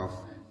ratio of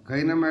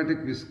kinematic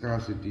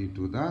viscosity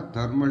to the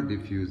thermal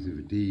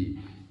diffusivity.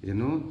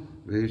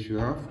 Ratio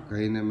of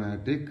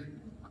kinematic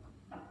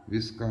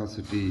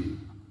viscosity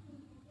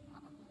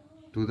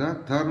to the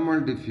thermal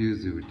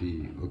diffusivity,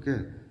 okay.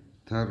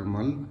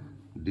 Thermal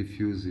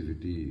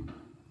diffusivity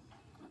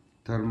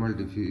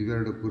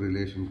ಇವೆರಡಕ್ಕೂ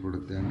relation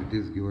ಕೊಡುತ್ತೆ. And it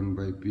is given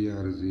by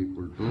PR is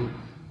equal to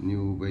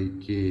new by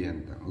K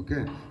ಅಂತ, okay.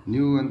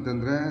 New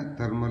ಅಂತಂದರೆ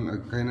thermal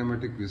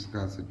ಕೈನಮೆಟಿಕ್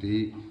viscosity,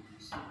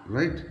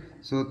 right.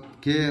 So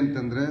K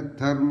ಅಂತಂದರೆ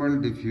thermal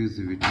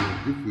ಡಿಫ್ಯೂಸಿವಿಟಿ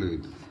of the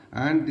fluid.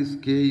 And this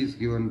K is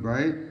given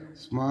by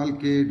small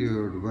K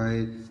divide by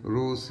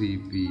rho C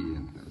P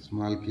ಅಂತ,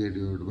 small K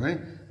divide by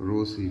rho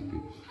C P.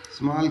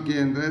 Small K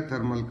ಅಂದರೆ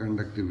thermal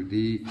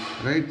conductivity,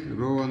 right.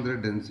 Rho ಅಂದರೆ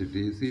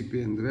density, C P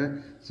ಅಂದರೆ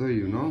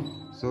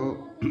so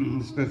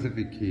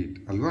specific heat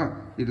ಅಲ್ವಾ,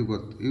 ಇದು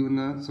ಗೊತ್ತು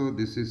ಇವನ್ನ. So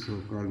this is so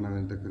called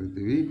ನಾವೆಂತ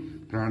ಕರಿತೀವಿ,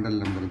 ಪ್ರಾಂಡಲ್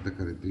ನಂಬರ್ ಅಂತ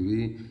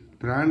ಕರಿತೀವಿ.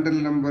 ಪ್ರಾಂಡಲ್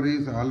number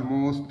is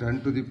almost 10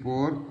 to the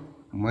power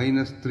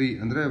 -3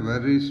 ಅಂದರೆ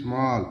ವೆರಿ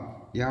ಸ್ಮಾಲ್.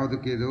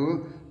 ಯಾವುದಕ್ಕೆ ಇದು?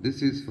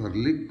 This is for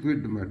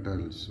liquid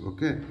metals,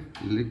 okay.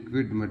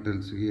 Liquid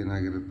ಮೆಟಲ್ಸ್ಗೆ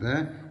ಏನಾಗಿರುತ್ತೆ,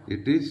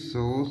 it is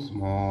so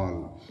small.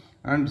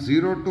 And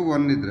 0 to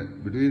 1 ಇದ್ದರೆ,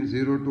 ಬಿಟ್ವೀನ್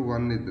 0 to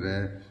 1 ಇದ್ದರೆ,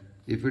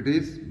 if it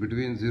is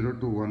between 0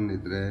 to 1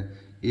 ಇದ್ದರೆ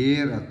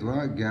ಏರ್ ಅಥವಾ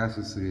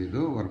ಗ್ಯಾಸಸ್ಗೆ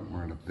ಇದು ವರ್ಕ್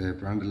ಮಾಡುತ್ತೆ.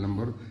 ಪ್ಯಾನಲ್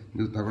ನಂಬರ್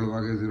ನೀವು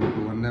ತಗೊಳ್ಳುವಾಗ 0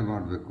 to 1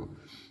 ಮಾಡಬೇಕು.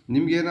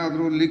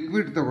 ನಿಮ್ಗೇನಾದರೂ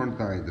ಲಿಕ್ವಿಡ್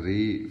ತಗೊಳ್ತಾ ಇದ್ರಿ,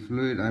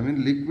 ಫ್ಲೂಯಿಡ್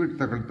ಲಿಕ್ವಿಡ್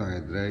ತಗೊಳ್ತಾ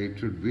ಇದ್ರೆ it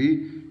should be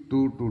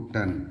 2 to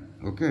 10.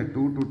 Okay,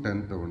 2 to 10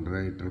 ತಗೊಂಡ್ರೆ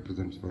it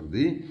represents for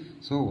the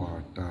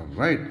water,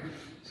 right.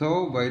 So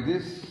by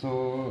this,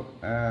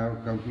 I have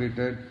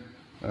completed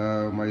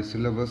my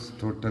syllabus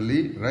totally,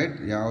 right.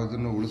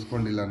 ಯಾವುದನ್ನು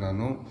ಉಳಿಸ್ಕೊಂಡಿಲ್ಲ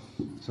ನಾನು.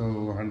 So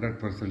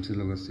 100%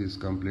 syllabus is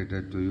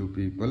completed to you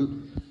people.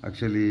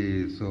 Actually,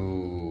 so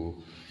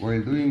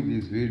while doing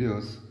these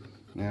videos,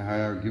 I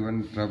have given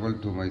trouble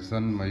to my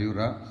son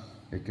Mayura.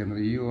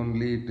 He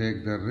only take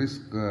the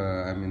risk,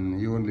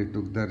 he only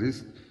took the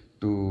risk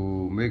to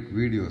make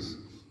videos.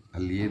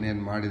 ಅಲ್ಲಿ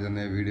ಏನೇನು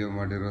ಮಾಡಿದ್ದಾನೆ, video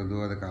ಮಾಡಿರೋದು,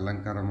 ಅದಕ್ಕೆ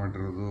ಅಲಂಕಾರ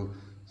ಮಾಡಿರೋದು,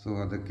 so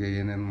ಅದಕ್ಕೆ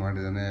ಏನೇನು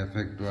ಮಾಡಿದ್ದಾನೆ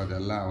ಎಫೆಕ್ಟು,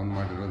 ಅದೆಲ್ಲ ಅವ್ನು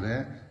ಮಾಡಿರೋದೇ,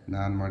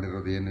 ನಾನು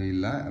ಮಾಡಿರೋದು ಏನೂ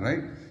ಇಲ್ಲ,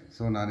 ರೈಟ್.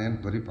 ಸೊ ನಾನೇನು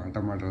ಬರೀ ಪಾಠ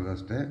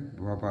ಮಾಡಿರೋದಷ್ಟೇ.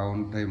 ಪಾಪ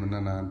ಅವನ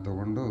ಟೈಮನ್ನು ನಾನು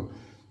ತೊಗೊಂಡು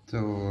ಸೊ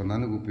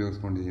ನನಗೆ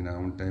ಉಪಯೋಗಿಸ್ಕೊಂಡಿದ್ದೀನಿ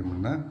ಅವನ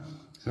ಟೈಮನ್ನು.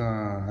 So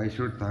I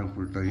should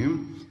thankful to him.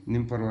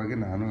 ನಿಮ್ಮ ಪರವಾಗಿ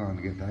ನಾನು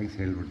ಅವನಿಗೆ ಥ್ಯಾಂಕ್ಸ್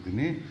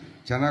ಹೇಳ್ಬಿಡ್ತೀನಿ.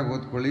 ಚೆನ್ನಾಗಿ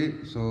ಓದ್ಕೊಳ್ಳಿ.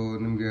 ಸೊ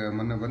ನಿಮಗೆ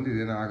ಮೊನ್ನೆ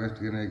ಬಂದಿದ್ದೇನೆ,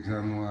 ಆಗಸ್ಟ್ಗೆ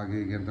ಎಕ್ಸಾಮು ಹಾಗೆ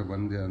ಹೀಗೆ ಅಂತ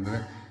ಬಂದೆ, ಅಂದರೆ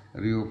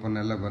ರೀಓಪನ್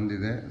ಎಲ್ಲ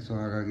ಬಂದಿದೆ. ಸೊ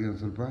ಹಾಗಾಗಿ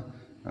ಒಂದು ಸ್ವಲ್ಪ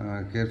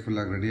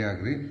ಕೇರ್ಫುಲ್ಲಾಗಿ ರೆಡಿ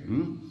ಆಗಿರಿ.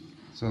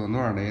 ಸೊ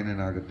ನೋಡೋಣ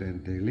ಏನೇನಾಗುತ್ತೆ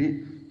ಅಂತೇಳಿ.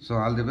 So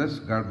all the best.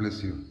 God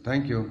bless you.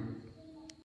 Thank you.